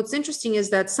what's interesting is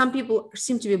that some people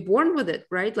seem to be born with it,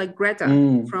 right? Like Greta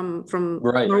from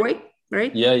Norway.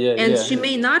 Right. And she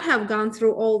may not have gone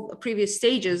through all the previous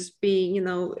stages, being,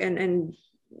 and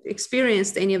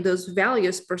experienced any of those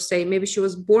values per se. Maybe she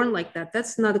was born like that.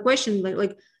 That's not the question.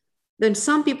 Like then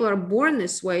some people are born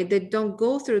this way. They don't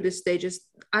go through the stages.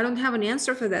 I don't have an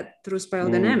answer for that through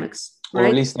biodynamics. Right?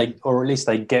 Or at least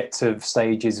they get to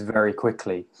stages very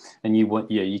quickly. And you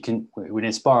can, with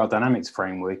its biodynamics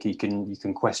framework, you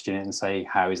can question it and say,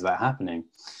 how is that happening?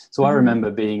 So I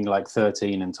remember being like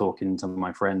 13 and talking to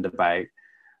my friend about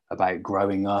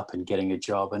growing up and getting a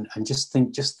job, and just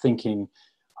thinking,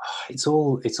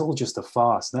 oh, it's all just a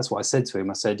farce. And that's what I said to him.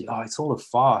 I said, oh, it's all a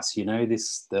farce.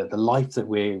 The life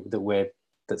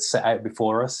that's set out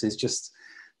before us is just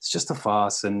a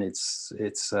farce, and it's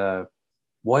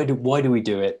why do we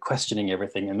do it? Questioning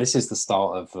everything, and this is the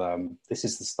start of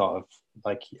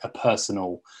like a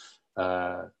personal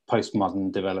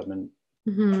postmodern development.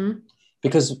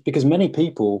 Because many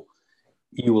people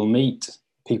you will meet,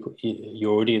 people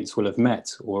your audience will have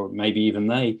met, or maybe even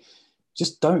they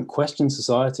just don't question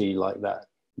society like that.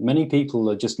 Many people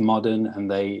are just modern, and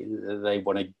they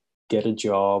want to get a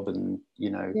job and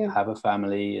have a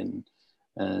family and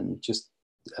just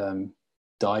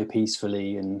die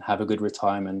peacefully and have a good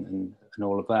retirement and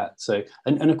all of that. So,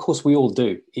 and of course we all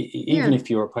do. Even if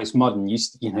you're a postmodern, you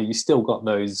still got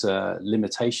those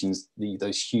limitations,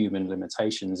 those human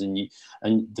limitations, and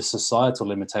the societal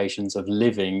limitations of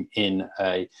living in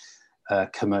a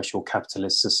commercial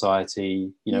capitalist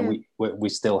society. We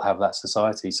still have that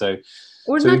society. So,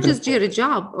 or not just get a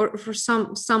job, or for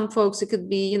some folks it could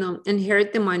be,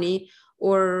 inherit the money,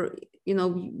 or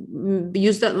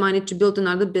use that money to build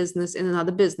another business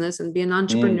and be an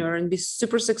entrepreneur and be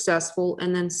super successful,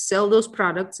 and then sell those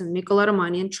products and make a lot of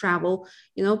money and travel.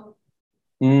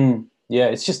 Yeah,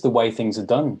 it's just the way things are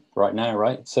done right now,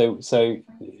 right? So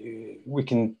we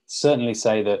can certainly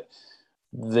say that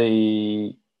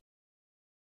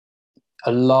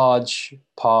a large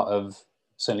part of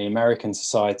certainly American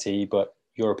society, but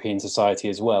European society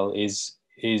as well, is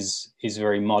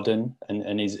very modern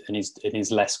and is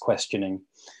less questioning.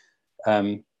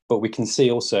 But we can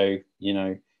see also,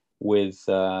 with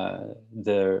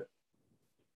the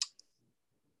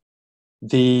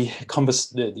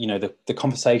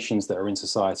conversations that are in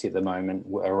society at the moment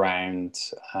around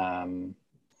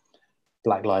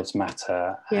Black Lives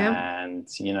Matter and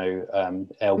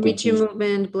LGBT, Me Too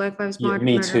movement, Black Lives Matter,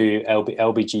 Me Too,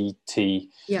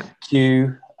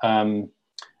 LGBTQ.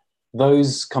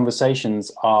 Those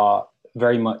conversations are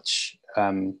very much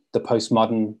the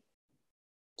postmodern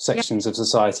sections of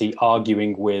society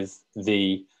arguing with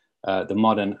the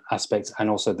modern aspects and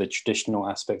also the traditional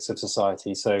aspects of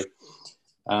society. So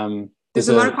there's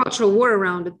a lot of cultural war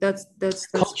around it. That's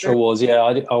cultural wars. Yeah,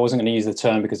 I wasn't going to use the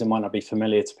term because it might not be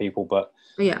familiar to people, but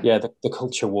the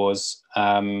culture wars.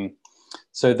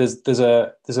 So there's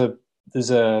a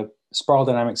spiral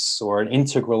dynamics or an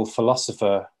integral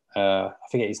philosopher, I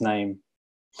forget his name,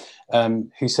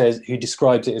 who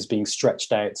describes it as being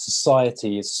stretched out.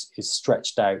 Society is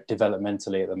stretched out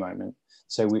developmentally at the moment.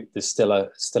 So there's still a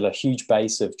huge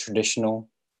base of traditional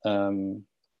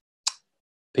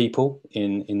people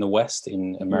in the West,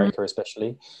 in America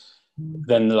especially.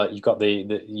 Then you've got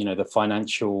the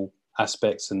financial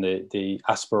aspects and the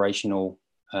aspirational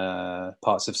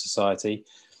parts of society,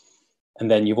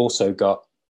 and then you've also got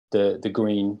the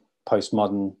green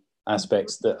postmodern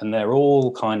aspects and they're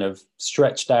all kind of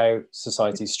stretched out.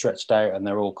 Society's stretched out, and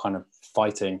they're all kind of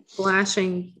fighting,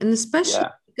 clashing, and especially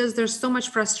because there's so much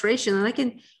frustration, and I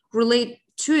can relate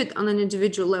to it on an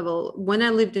individual level. When I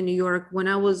lived in New York, when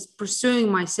I was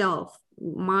pursuing myself,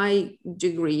 my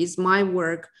degrees, my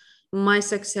work, my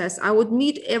success, I would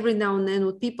meet every now and then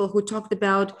with people who talked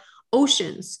about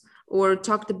oceans or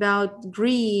talked about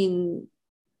green,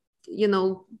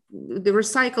 the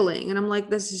recycling. And I'm like,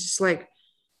 this is just like,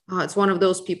 it's one of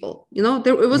those people, it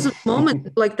was a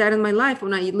moment like that in my life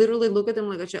when I literally look at them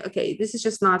like, okay, this is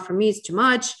just not for me. It's too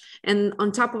much. And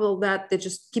on top of all that, they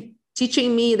just keep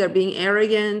teaching me. They're being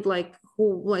arrogant. I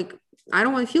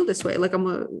don't want to feel this way. Like I'm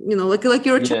like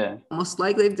you're a child, almost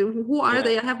like who are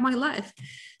they? I have my life.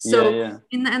 So,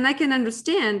 and I can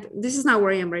understand, this is not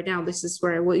where I am right now. This is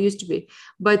where I used to be,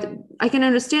 but I can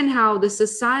understand how the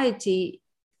society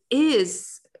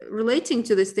is relating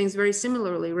to these things very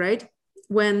similarly, right?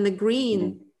 When the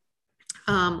green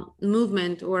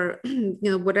movement, or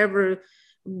whatever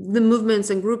the movements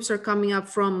and groups are coming up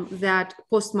from that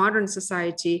postmodern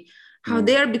society, how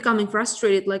they are becoming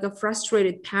frustrated, like a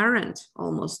frustrated parent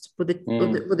almost with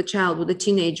a child, with a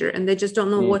teenager, and they just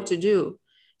don't know what to do.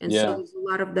 And so there's a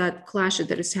lot of that clash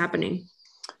that is happening.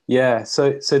 Yeah,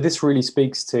 so this really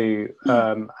speaks to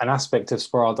an aspect of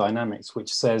spiral dynamics,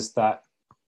 which says that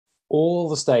all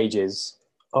the stages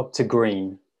up to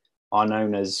green are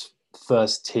known as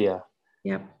first tier.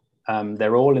 Yep.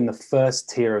 They're all in the first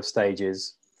tier of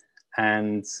stages,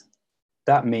 and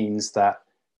that means that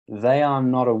they are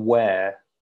not aware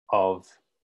of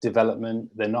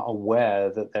development. They're not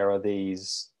aware that there are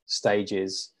these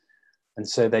stages, and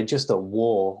so they're just at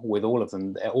war with all of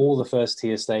them. All the first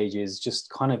tier stages just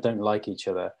kind of don't like each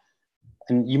other.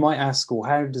 And you might ask, well,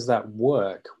 how does that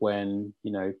work when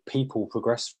people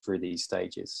progress through these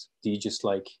stages? Do you just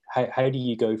how do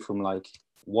you go from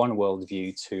one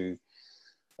worldview to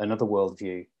another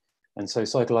worldview? And so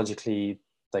psychologically,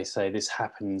 they say this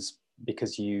happens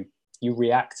because you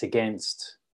react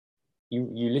against,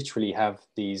 you literally have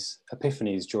these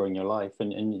epiphanies during your life,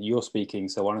 and you're speaking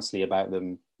so honestly about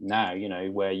them now,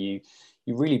 where you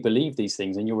really believe these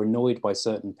things and you're annoyed by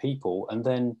certain people, and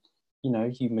then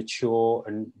you mature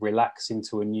and relax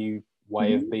into a new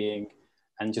way of being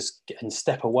and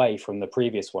step away from the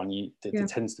previous one. There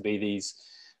tends to be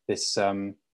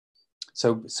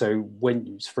so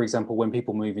when, for example, when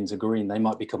people move into green, they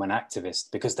might become an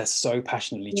activist because they're so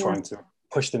passionately trying to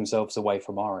push themselves away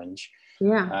from orange.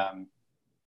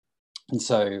 And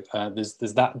so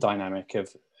there's that dynamic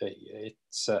of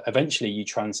it's eventually you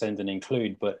transcend and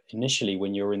include, but initially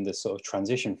when you're in this sort of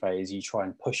transition phase, you try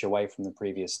and push away from the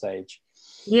previous stage.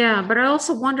 Yeah, but I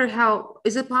also wonder, how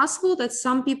is it possible that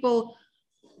some people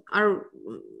are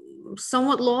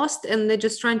somewhat lost and they're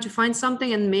just trying to find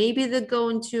something, and maybe they go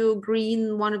into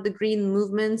one of the green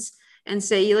movements, and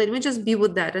say, let me just be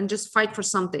with that and just fight for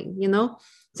something,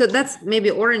 so that's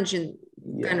maybe orange and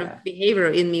kind of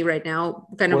behavior in me right now,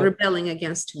 kind of rebelling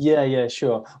against. Yeah,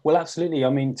 sure. Well, absolutely.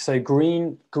 I mean, so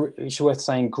green, it's worth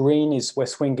saying green is, we're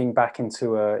swinging back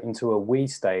into a we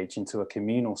stage, into a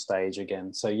communal stage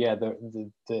again. So yeah,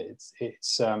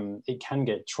 it can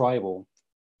get tribal.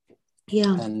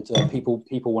 Yeah. And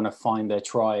people want to find their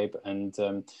tribe, and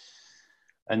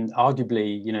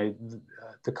arguably,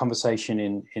 the conversation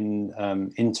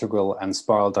in integral and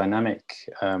spiral dynamic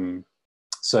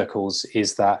circles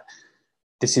is that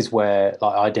this is where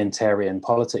like identitarian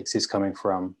politics is coming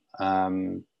from.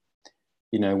 We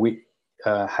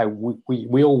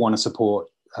all want to support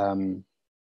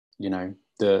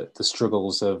the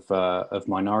struggles of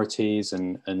minorities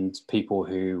and people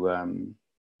who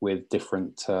with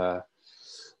different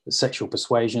sexual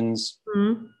persuasions.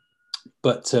 Mm-hmm.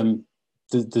 But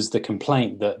there's the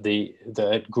complaint that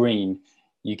at Green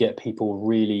you get people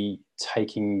really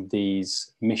taking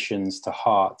these missions to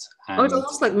heart, and it's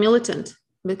almost like militant,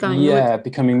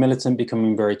 becoming militant,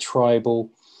 becoming very tribal.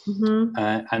 Mm-hmm.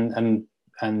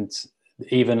 And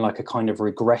even like a kind of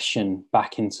regression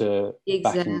back into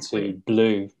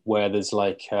blue, where there's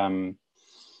like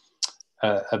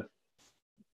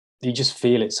you just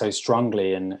feel it so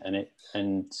strongly, and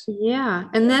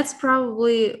that's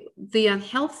probably the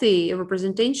unhealthy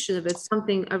representation of it.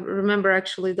 Something I remember,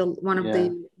 actually, one of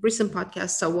the recent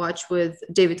podcasts I watched with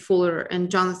David Fuller and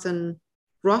Jonathan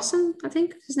Rawson, I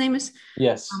think his name is.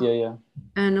 Yes. Yeah.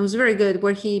 And it was very good,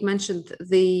 where he mentioned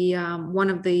the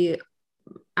one of the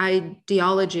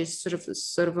ideologies sort of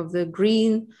the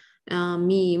green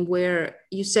meme, where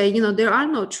you say, there are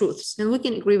no truths, and we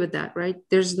can agree with that, right?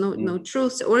 There's no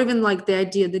truths, or even like the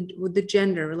idea that with the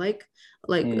gender,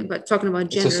 but talking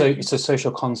about gender, it's a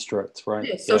social construct, right?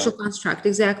 Yeah, social construct,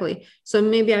 exactly. So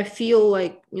maybe I feel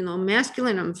like,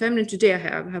 masculine, I'm feminine today, I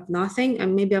have nothing,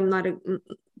 and maybe I'm not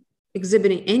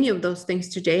exhibiting any of those things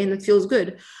today, and it feels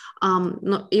good.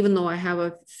 Not even though I have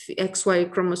a XY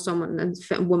chromosome and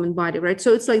woman body, right?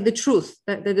 So it's like the truth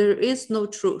that there is no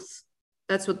truth.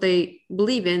 That's what they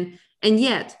believe in, and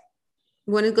yet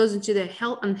when it goes into the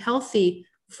unhealthy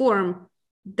form,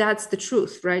 that's the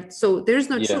truth, right? So there's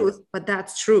no truth, but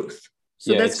that's truth.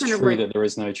 So that's it's kind true that there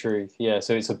is no truth. Yeah,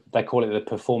 so they call it the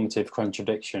performative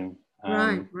contradiction.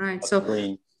 Right. So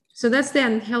that's the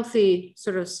unhealthy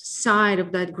sort of side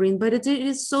of that green, but it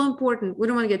is so important. We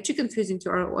don't want to get too confusing to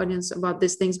our audience about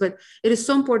these things, but it is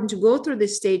so important to go through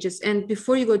these stages. And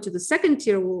before you go to the second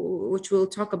tier, which we'll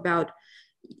talk about,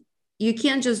 you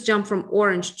can't just jump from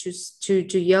orange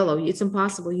to yellow. It's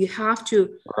impossible. You have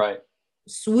to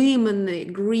swim in the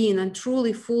green and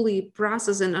truly, fully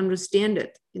process and understand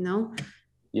it,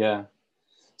 Yeah.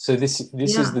 So this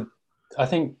is I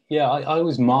think, I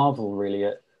always marvel really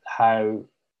at how,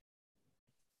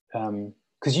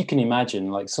 because you can imagine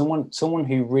like someone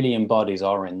who really embodies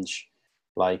orange,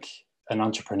 like an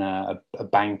entrepreneur, a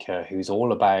banker who's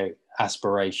all about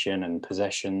aspiration and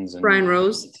possessions and Brian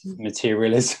Rose,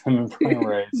 materialism, and Brian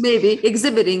Rose maybe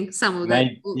exhibiting some of that.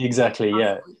 Exactly,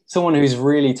 yeah. Someone who's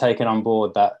really taken on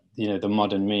board that, the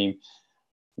modern meme,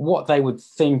 what they would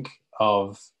think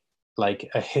of like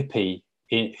a hippie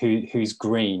who's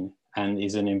green and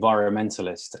is an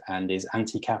environmentalist and is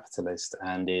anti-capitalist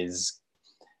and is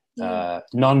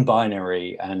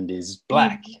non-binary and is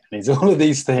black and is all of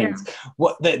these things.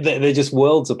 What they're just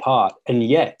worlds apart, and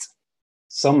yet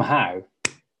somehow,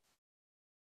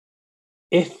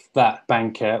 if that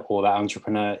banker or that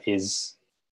entrepreneur is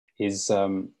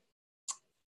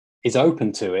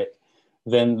open to it,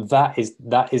 then that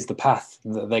is the path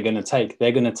that they're going to take.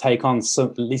 They're going to take on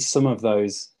at least some of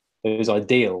those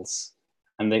ideals,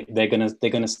 and they're going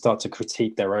to start to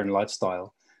critique their own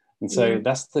lifestyle. And so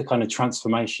that's the kind of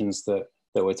transformations that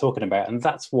we're talking about, and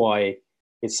that's why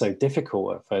it's so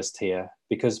difficult at first tier,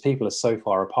 because people are so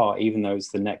far apart, even though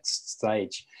it's the next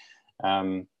stage.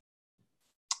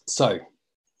 So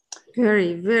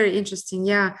very, very interesting.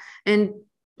 Yeah. And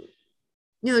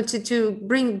to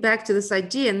bring back to this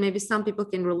idea, and maybe some people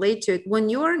can relate to it, when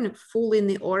you're fully in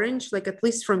the orange, like at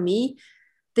least for me,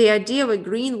 the idea of a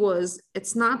green was,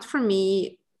 it's not for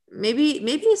me.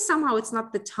 Maybe somehow it's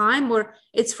not the time, or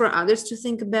it's for others to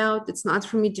think about. It's not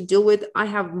for me to deal with. I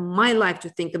have my life to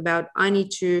think about. I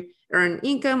need to earn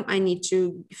income. I need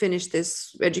to finish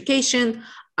this education.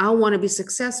 I want to be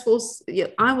successful. Yeah,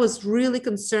 I was really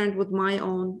concerned with my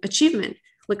own achievement.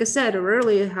 Like I said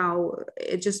earlier, how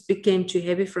it just became too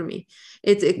heavy for me.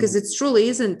 It's because it truly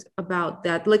isn't about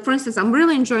that. Like, for instance, I'm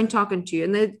really enjoying talking to you,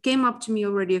 and it came up to me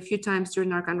already a few times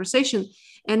during our conversation.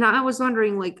 And I was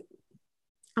wondering, like,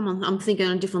 I'm thinking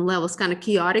on different levels, kind of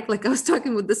chaotic. Like I was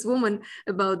talking with this woman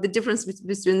about the difference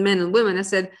between men and women. I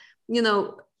said, you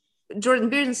know, Jordan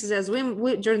Peterson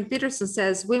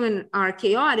says women are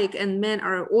chaotic and men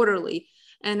are orderly.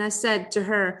 And I said to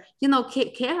her, you know,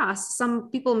 chaos, some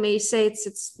people may say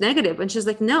it's negative. And she's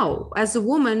like, no, as a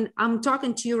woman, I'm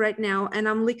talking to you right now. And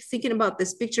I'm like thinking about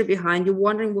this picture behind you,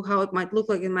 wondering how it might look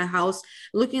like in my house,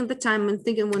 looking at the time and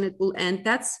thinking when it will end.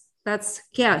 That's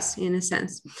chaos in a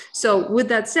sense. So with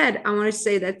that said, I want to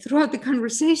say that throughout the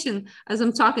conversation, as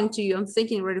I'm talking to you, I'm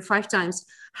thinking already 5 times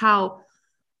how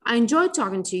I enjoy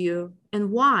talking to you. And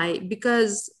why?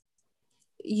 Because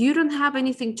you don't have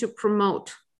anything to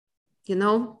promote,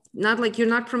 not like you're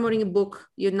not promoting a book,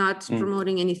 you're not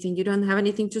promoting anything, you don't have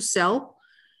anything to sell.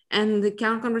 And the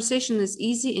conversation is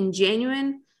easy and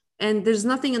genuine, and there's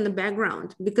nothing in the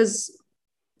background, because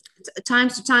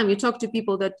times to time you talk to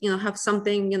people that have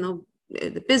something,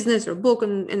 the business or book,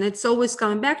 and it's always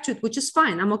coming back to it, which is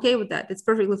fine. I'm okay with that. It's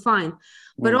perfectly fine.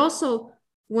 But also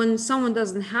when someone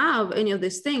doesn't have any of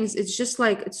these things, it's just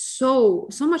like it's so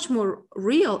much more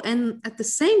real. And at the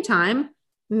same time,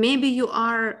 maybe you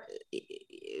are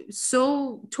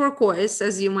so turquoise,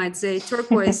 as you might say,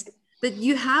 turquoise that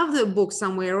you have the book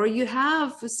somewhere or you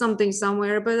have something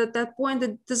somewhere, but at that point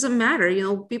it doesn't matter.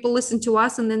 People listen to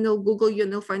us and then they'll Google you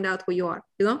and they'll find out who you are.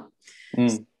 Yeah,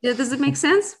 does it make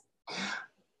sense?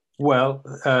 Well,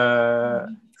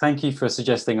 thank you for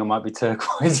suggesting I might be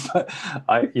turquoise, but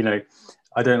I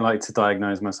don't like to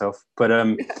diagnose myself. But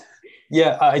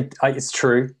yeah, it's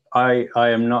true. I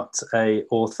am not a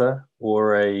author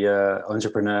or a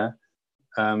entrepreneur,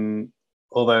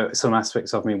 although some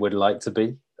aspects of me would like to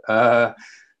be. Yeah,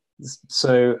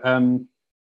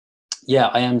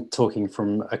 I am talking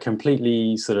from a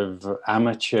completely sort of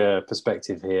amateur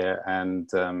perspective here, and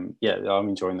yeah, I'm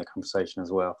enjoying the conversation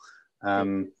as well.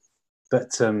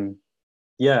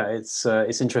 Yeah,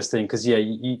 it's interesting because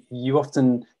you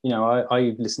often,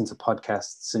 I listen to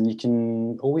podcasts, and you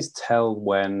can always tell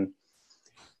when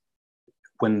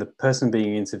the person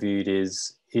being interviewed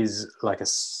is like a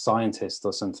scientist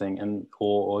or something, and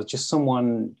or just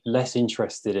someone less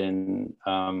interested in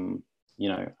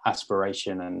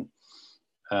aspiration, and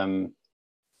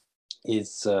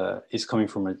is coming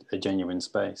from a genuine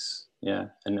space,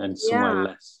 and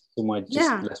somewhere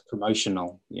just less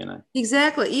promotional,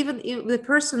 Exactly. Even if the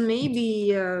person may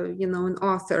be an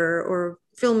author or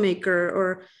filmmaker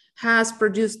or has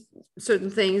produced certain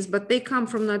things, but they come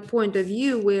from that point of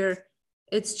view where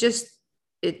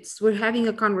we're having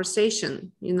a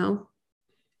conversation.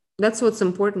 That's what's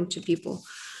important to people.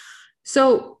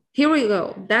 So here we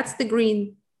go. That's the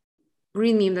green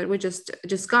meme that we just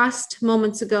discussed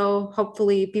moments ago.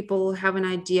 Hopefully people have an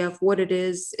idea of what it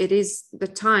is. It is the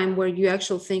time where you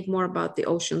actually think more about the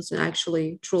oceans, and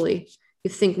actually truly you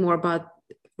think more about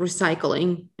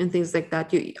recycling and things like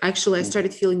that. I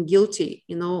started feeling guilty,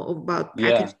 about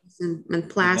packages and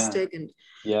plastic, and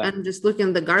I'm just looking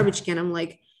at the garbage can. I'm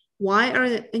like, why are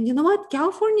they? And you know what?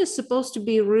 California is supposed to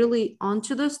be really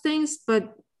onto those things,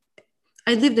 but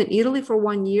I lived in Italy for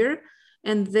 1 year,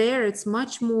 and there it's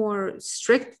much more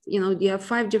strict. You have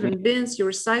 5 different bins, you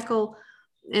recycle,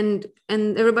 and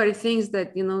everybody thinks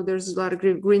that there's a lot of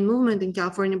green movement in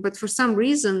California, but for some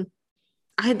reason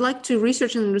I'd like to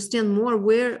research and understand more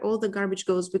where all the garbage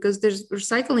goes, because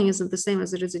recycling isn't the same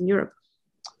as it is in Europe.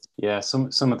 Yeah, some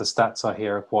of the stats I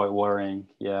hear are quite worrying.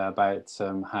 Yeah, about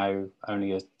how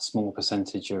only a small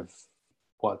percentage of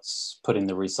what's put in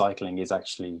the recycling is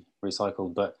actually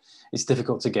recycled, but it's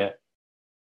difficult to get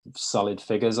solid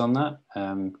figures on that,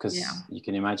 because you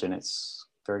can imagine it's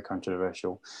very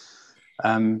controversial.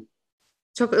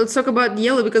 Let's talk about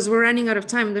yellow, because we're running out of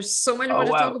time. There's so much more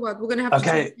to talk about. We're gonna have to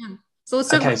talk again. So let's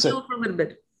talk about yellow for a little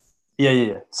bit.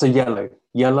 Yeah. So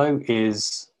yellow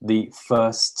is the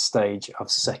first stage of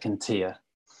second tier,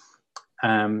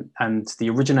 and the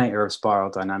originator of spiral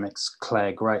dynamics,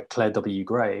 Claire W.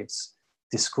 Graves,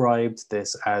 described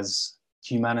this as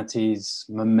humanity's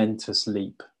momentous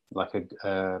leap, like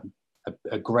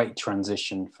a great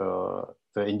transition for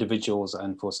individuals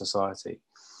and for society.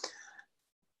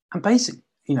 And basically,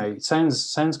 it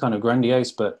sounds kind of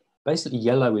grandiose, but basically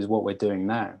yellow is what we're doing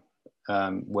now.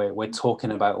 We're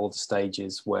talking about all the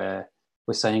stages where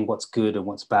we're saying what's good and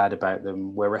what's bad about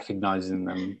them. We're recognizing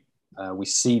them. We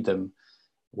see them.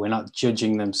 We're not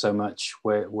judging them so much.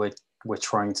 We're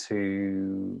trying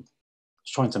to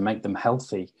trying to make them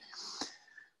healthy.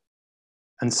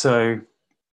 And so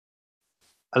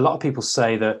a lot of people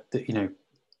say that you know,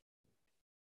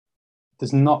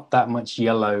 there's not that much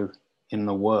yellow in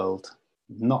the world.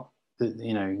 Not,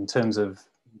 you know, in terms of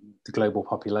the global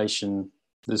population,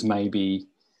 there's maybe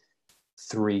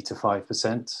 3 to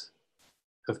 5%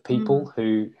 of people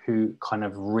who kind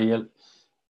of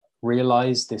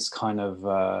realize this kind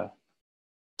of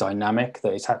dynamic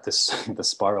that is at this the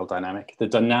spiral dynamic, the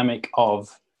dynamic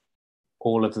of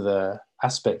all of the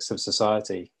aspects of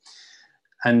society.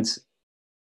 And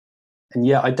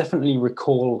yeah, I definitely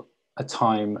recall a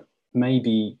time,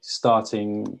 maybe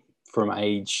starting from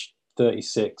age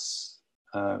 36,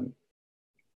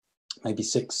 maybe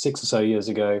six or so years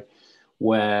ago,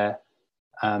 where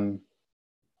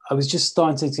I was just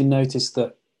starting to notice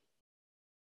that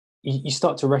you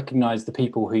start to recognize the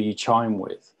people who you chime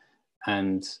with,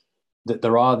 and that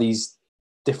there are these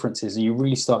differences, and you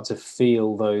really start to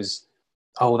feel those,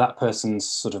 oh, that person's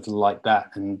sort of like that,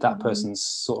 and that person's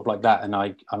sort of like that, and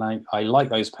I like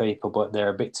those people, but they're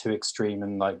a bit too extreme,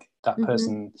 and like that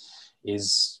person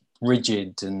is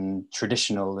rigid and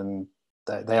traditional, and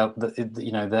they are,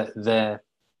 you know, they're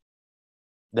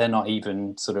not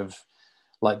even sort of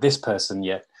like this person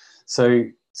yet. So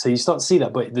you start to see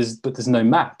that, but there's no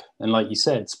map. And like you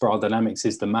said, spiral dynamics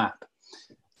is the map,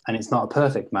 and it's not a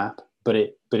perfect map, but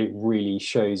it really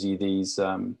shows you these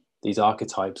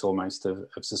archetypes almost of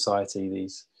society,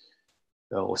 these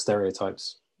or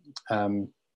stereotypes.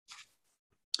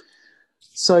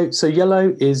 So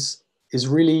yellow is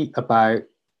really about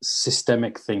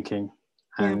systemic thinking,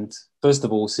 and first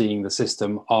of all, seeing the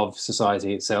system of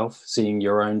society itself, seeing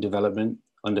your own development,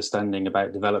 understanding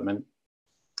about development.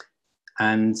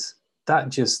 And that,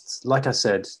 just like I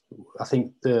said, I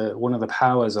think one of the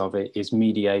powers of it is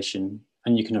mediation,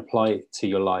 and you can apply it to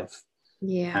your life.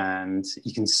 Yeah. And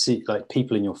you can see, like,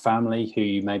 people in your family who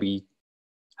you maybe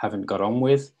haven't got on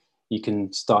with, you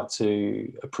can start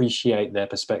to appreciate their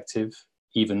perspective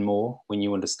even more when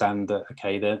you understand that,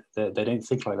 okay, they don't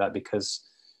think like that because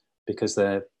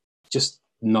they're just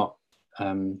not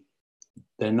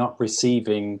they're not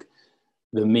receiving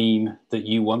the meme that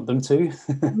you want them to.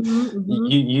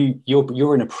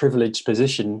 You're in a privileged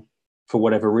position for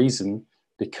whatever reason,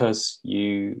 because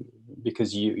you're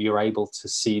able to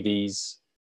see these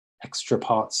extra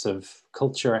parts of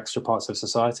culture, extra parts of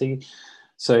society.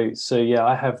 So yeah,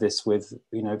 I have this with,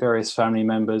 you know, various family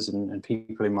members and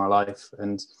people in my life,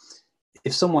 and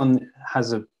if someone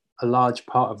has a large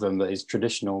part of them that is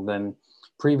traditional, then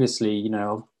previously, you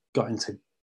know, I've got into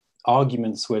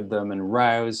arguments with them and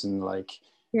rows and like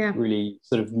really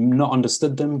sort of not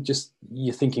understood them. Just,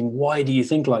 you're thinking, why do you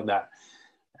think like that?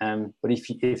 But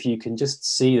if you can just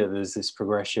see that there's this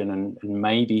progression, and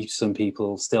maybe some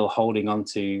people still holding on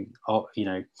to, you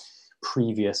know,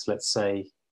 previous, let's say,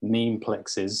 meme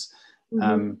plexes,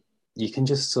 you can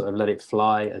just sort of let it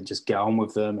fly and just get on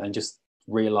with them, and just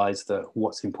realize that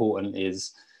what's important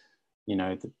is, you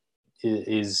know,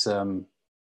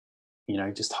 you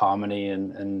know, just harmony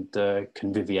and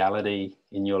conviviality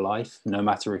in your life, no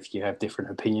matter if you have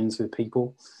different opinions with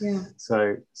people. Yeah.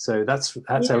 So that's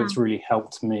how it's really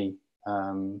helped me.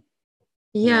 And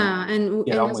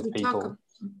as we talk,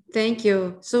 thank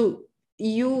you. So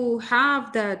you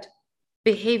have that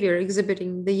behavior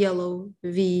exhibiting the yellow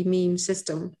V meme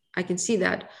system. I can see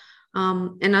that.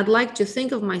 And I'd like to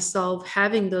think of myself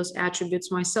having those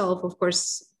attributes myself. Of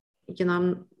course, you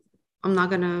know, I'm not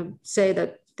going to say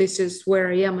that this is where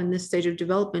I am in this stage of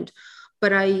development,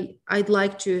 but I'd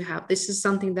like to have, this is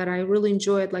something that I really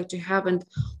enjoy. I'd like to have. And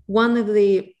one of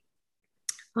the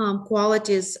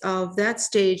qualities of that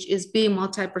stage is being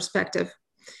multi-perspective.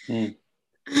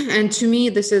 And to me,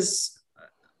 this is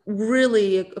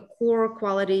really a core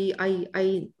quality.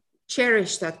 I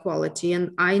cherish that quality,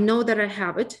 and I know that I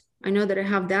have it. I know that I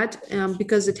have that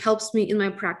because it helps me in my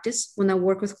practice when I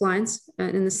work with clients,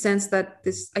 in the sense that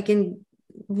I can,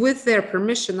 with their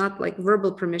permission, not like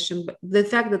verbal permission, but the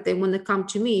fact that when they come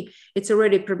to me, it's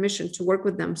already permission to work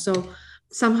with them. So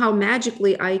somehow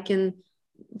magically I can,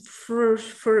 for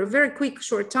a very quick,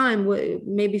 short time,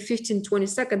 maybe 15, 20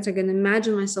 seconds, I can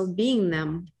imagine myself being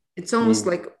them. It's almost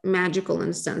like magical in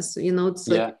a sense, you know, it's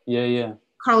like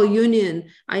Carl Union.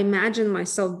 I imagine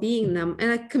myself being them.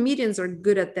 And comedians are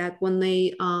good at that when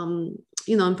they,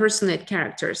 you know, impersonate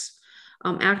characters.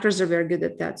 Actors are very good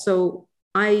at that. So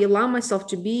I allow myself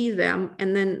to be them,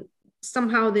 and then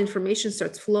somehow the information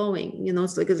starts flowing. You know,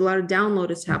 it's like there's a lot of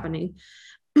download is happening.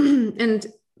 And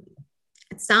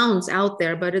it sounds out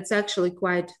there, but it's actually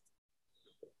quite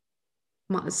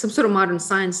some sort of modern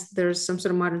science. There's some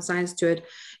sort of modern science to it.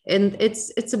 And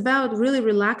it's about really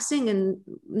relaxing and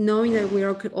knowing that we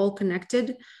are all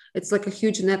connected. It's like a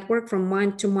huge network from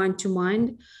mind to mind to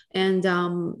mind. And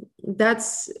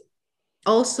that's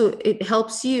also, it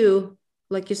helps you,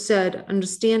 like you said,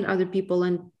 understand other people,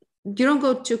 and you don't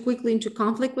go too quickly into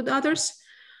conflict with others.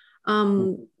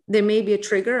 There may be a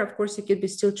trigger, of course you could be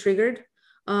still triggered,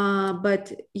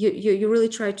 but you really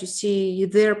try to see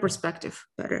their perspective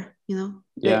better, you know.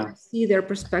 Yeah. I see their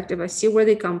perspective, I see where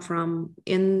they come from.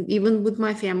 And even with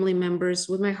my family members,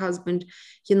 with my husband,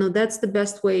 you know, that's the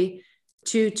best way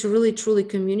to really truly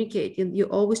communicate. And you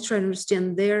always try to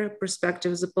understand their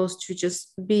perspective as opposed to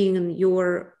just being in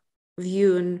your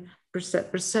view and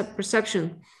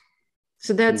perception.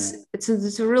 So that's it's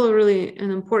a really, really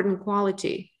an important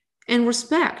quality. And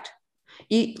respect.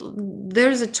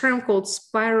 There's a term called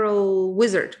spiral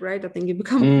wizard, right? I think you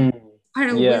become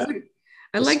spiral wizard.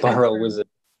 I the like spiral that wizard.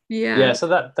 Yeah. So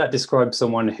that describes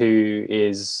someone who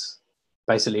is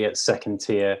basically at second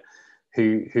tier,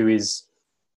 who is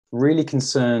really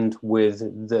concerned with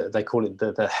they call it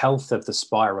the health of the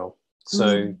spiral.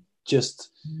 So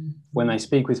just when they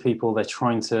speak with people, they're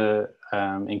trying to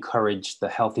encourage the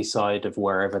healthy side of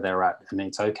wherever they're at, and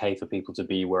it's okay for people to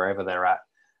be wherever they're at,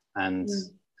 and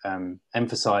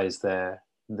emphasize the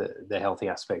healthy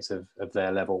aspects of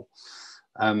their level.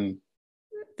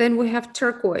 Then we have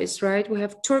turquoise, right? We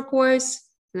have turquoise,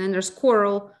 and then there's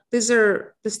coral. These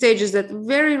are the stages that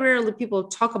very rarely people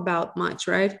talk about much,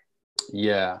 right?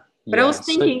 But I was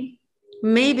thinking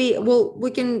maybe, well, we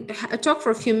can talk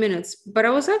for a few minutes, but I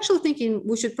was actually thinking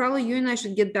we should probably, you and I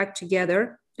should get back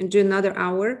together and do another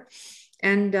hour.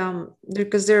 And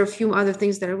because there are a few other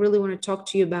things that I really want to talk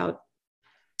to you about.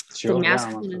 Sure, the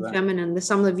masculine and feminine,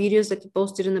 some of the videos that you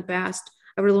posted in the past.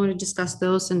 I really want to discuss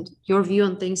those and your view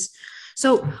on things.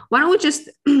 So why don't we just,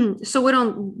 so we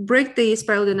don't break the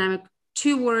spiral dynamic,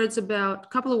 a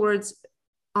couple of words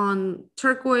on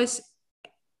turquoise.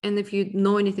 And if you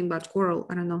know anything about coral,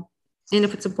 I don't know. And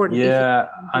if it's important. Yeah,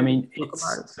 I mean,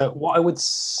 so what I would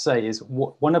say is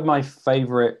one of my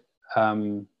favorite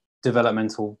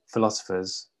developmental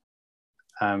philosophers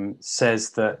says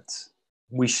that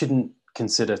we shouldn't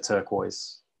consider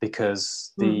turquoise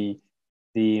because the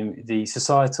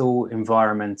societal,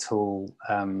 environmental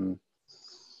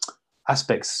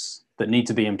aspects that need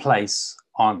to be in place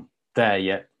aren't there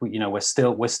yet. We're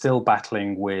still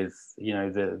battling with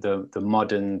the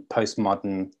modern,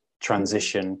 postmodern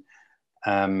transition.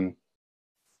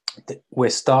 We're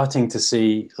starting to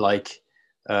see like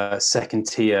second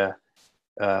tier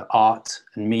art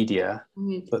and media,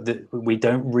 but we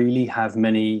don't really have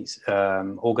many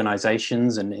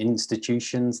organizations and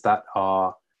institutions that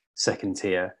are second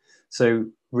tier. So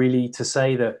really to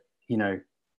say that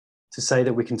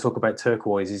we can talk about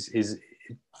turquoise is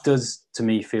it does to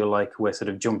me feel like we're sort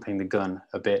of jumping the gun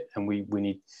a bit, and we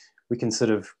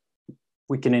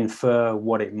can infer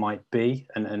what it might be,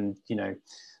 and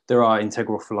there are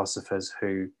integral philosophers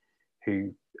who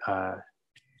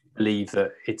believe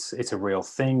that it's a real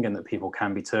thing and that people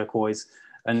can be turquoise,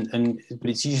 but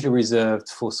it's usually reserved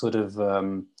for sort of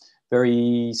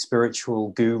very spiritual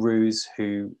gurus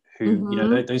who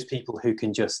those people who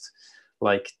can just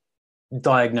like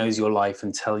diagnose your life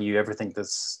and tell you everything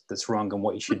that's wrong and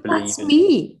what you should believe. That's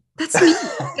me.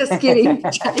 Just kidding.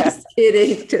 Just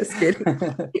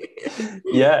kidding.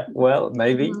 Yeah, well,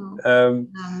 maybe.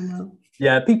 No.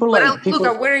 Yeah, people look,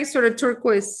 I'm wearing sort of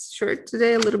turquoise shirt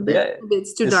today a little bit. Yeah,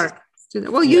 it's too dark.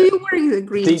 Well, you're wearing the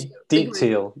green. Deep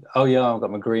teal. Oh yeah, I've got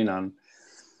my green on.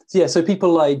 Yeah, so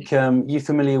people like, you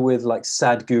familiar with like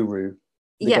Sadhguru?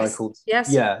 Yes.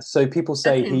 Yeah, so people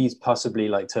say he's possibly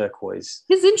like turquoise.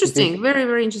 He's interesting, very,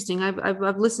 very interesting.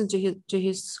 I've listened to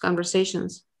his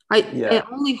conversations. I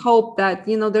only hope that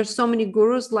there's so many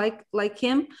gurus like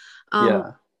him,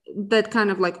 that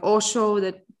kind of like Osho,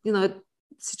 that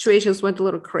situations went a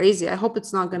little crazy. I hope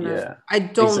it's not gonna. I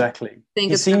don't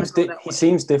think he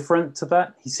seems different to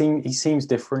that. He seems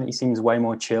different. He seems way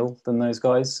more chill than those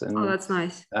guys. And that's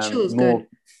nice. Chill is good.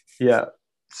 Yeah.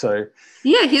 So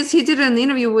yeah, he did an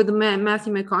interview with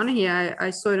Matthew McConaughey.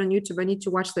 I saw it on YouTube. I need to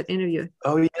watch that interview.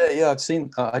 Oh yeah, I've seen.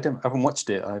 I haven't watched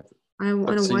it. I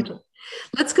want to watch it.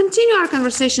 Let's continue our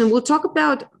conversation. We'll talk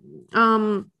about.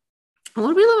 I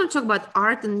really want to talk about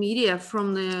art and media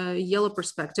from the yellow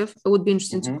perspective. It would be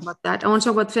interesting to talk about that. I want to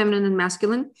talk about feminine and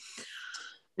masculine,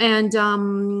 and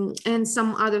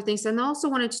some other things. And I also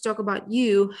wanted to talk about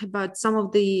some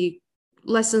of the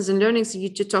lessons and learnings that you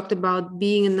talked about,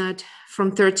 being in that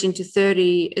from 13 to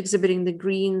 30, exhibiting the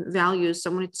green values. So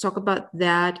I wanted to talk about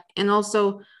that, and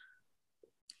also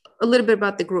a little bit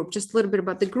about the group,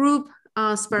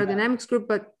 spiral dynamics group.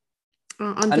 But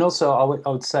And also, I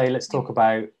would say let's talk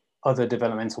about other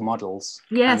developmental models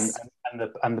yes,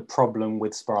 and the problem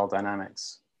with spiral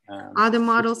dynamics. Other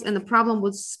models and the problem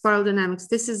with spiral dynamics.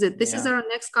 This is it. This is our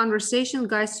next conversation,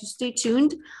 guys. So stay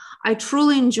tuned. I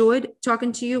truly enjoyed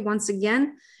talking to you once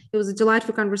again. It was a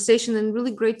delightful conversation and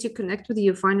really great to connect with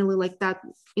you finally like that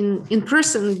in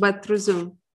person, but through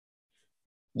Zoom.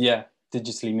 Yeah,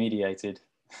 digitally mediated.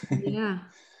 Yeah.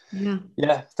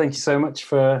 Yeah. Thank you so much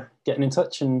for getting in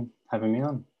touch and having me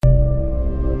on.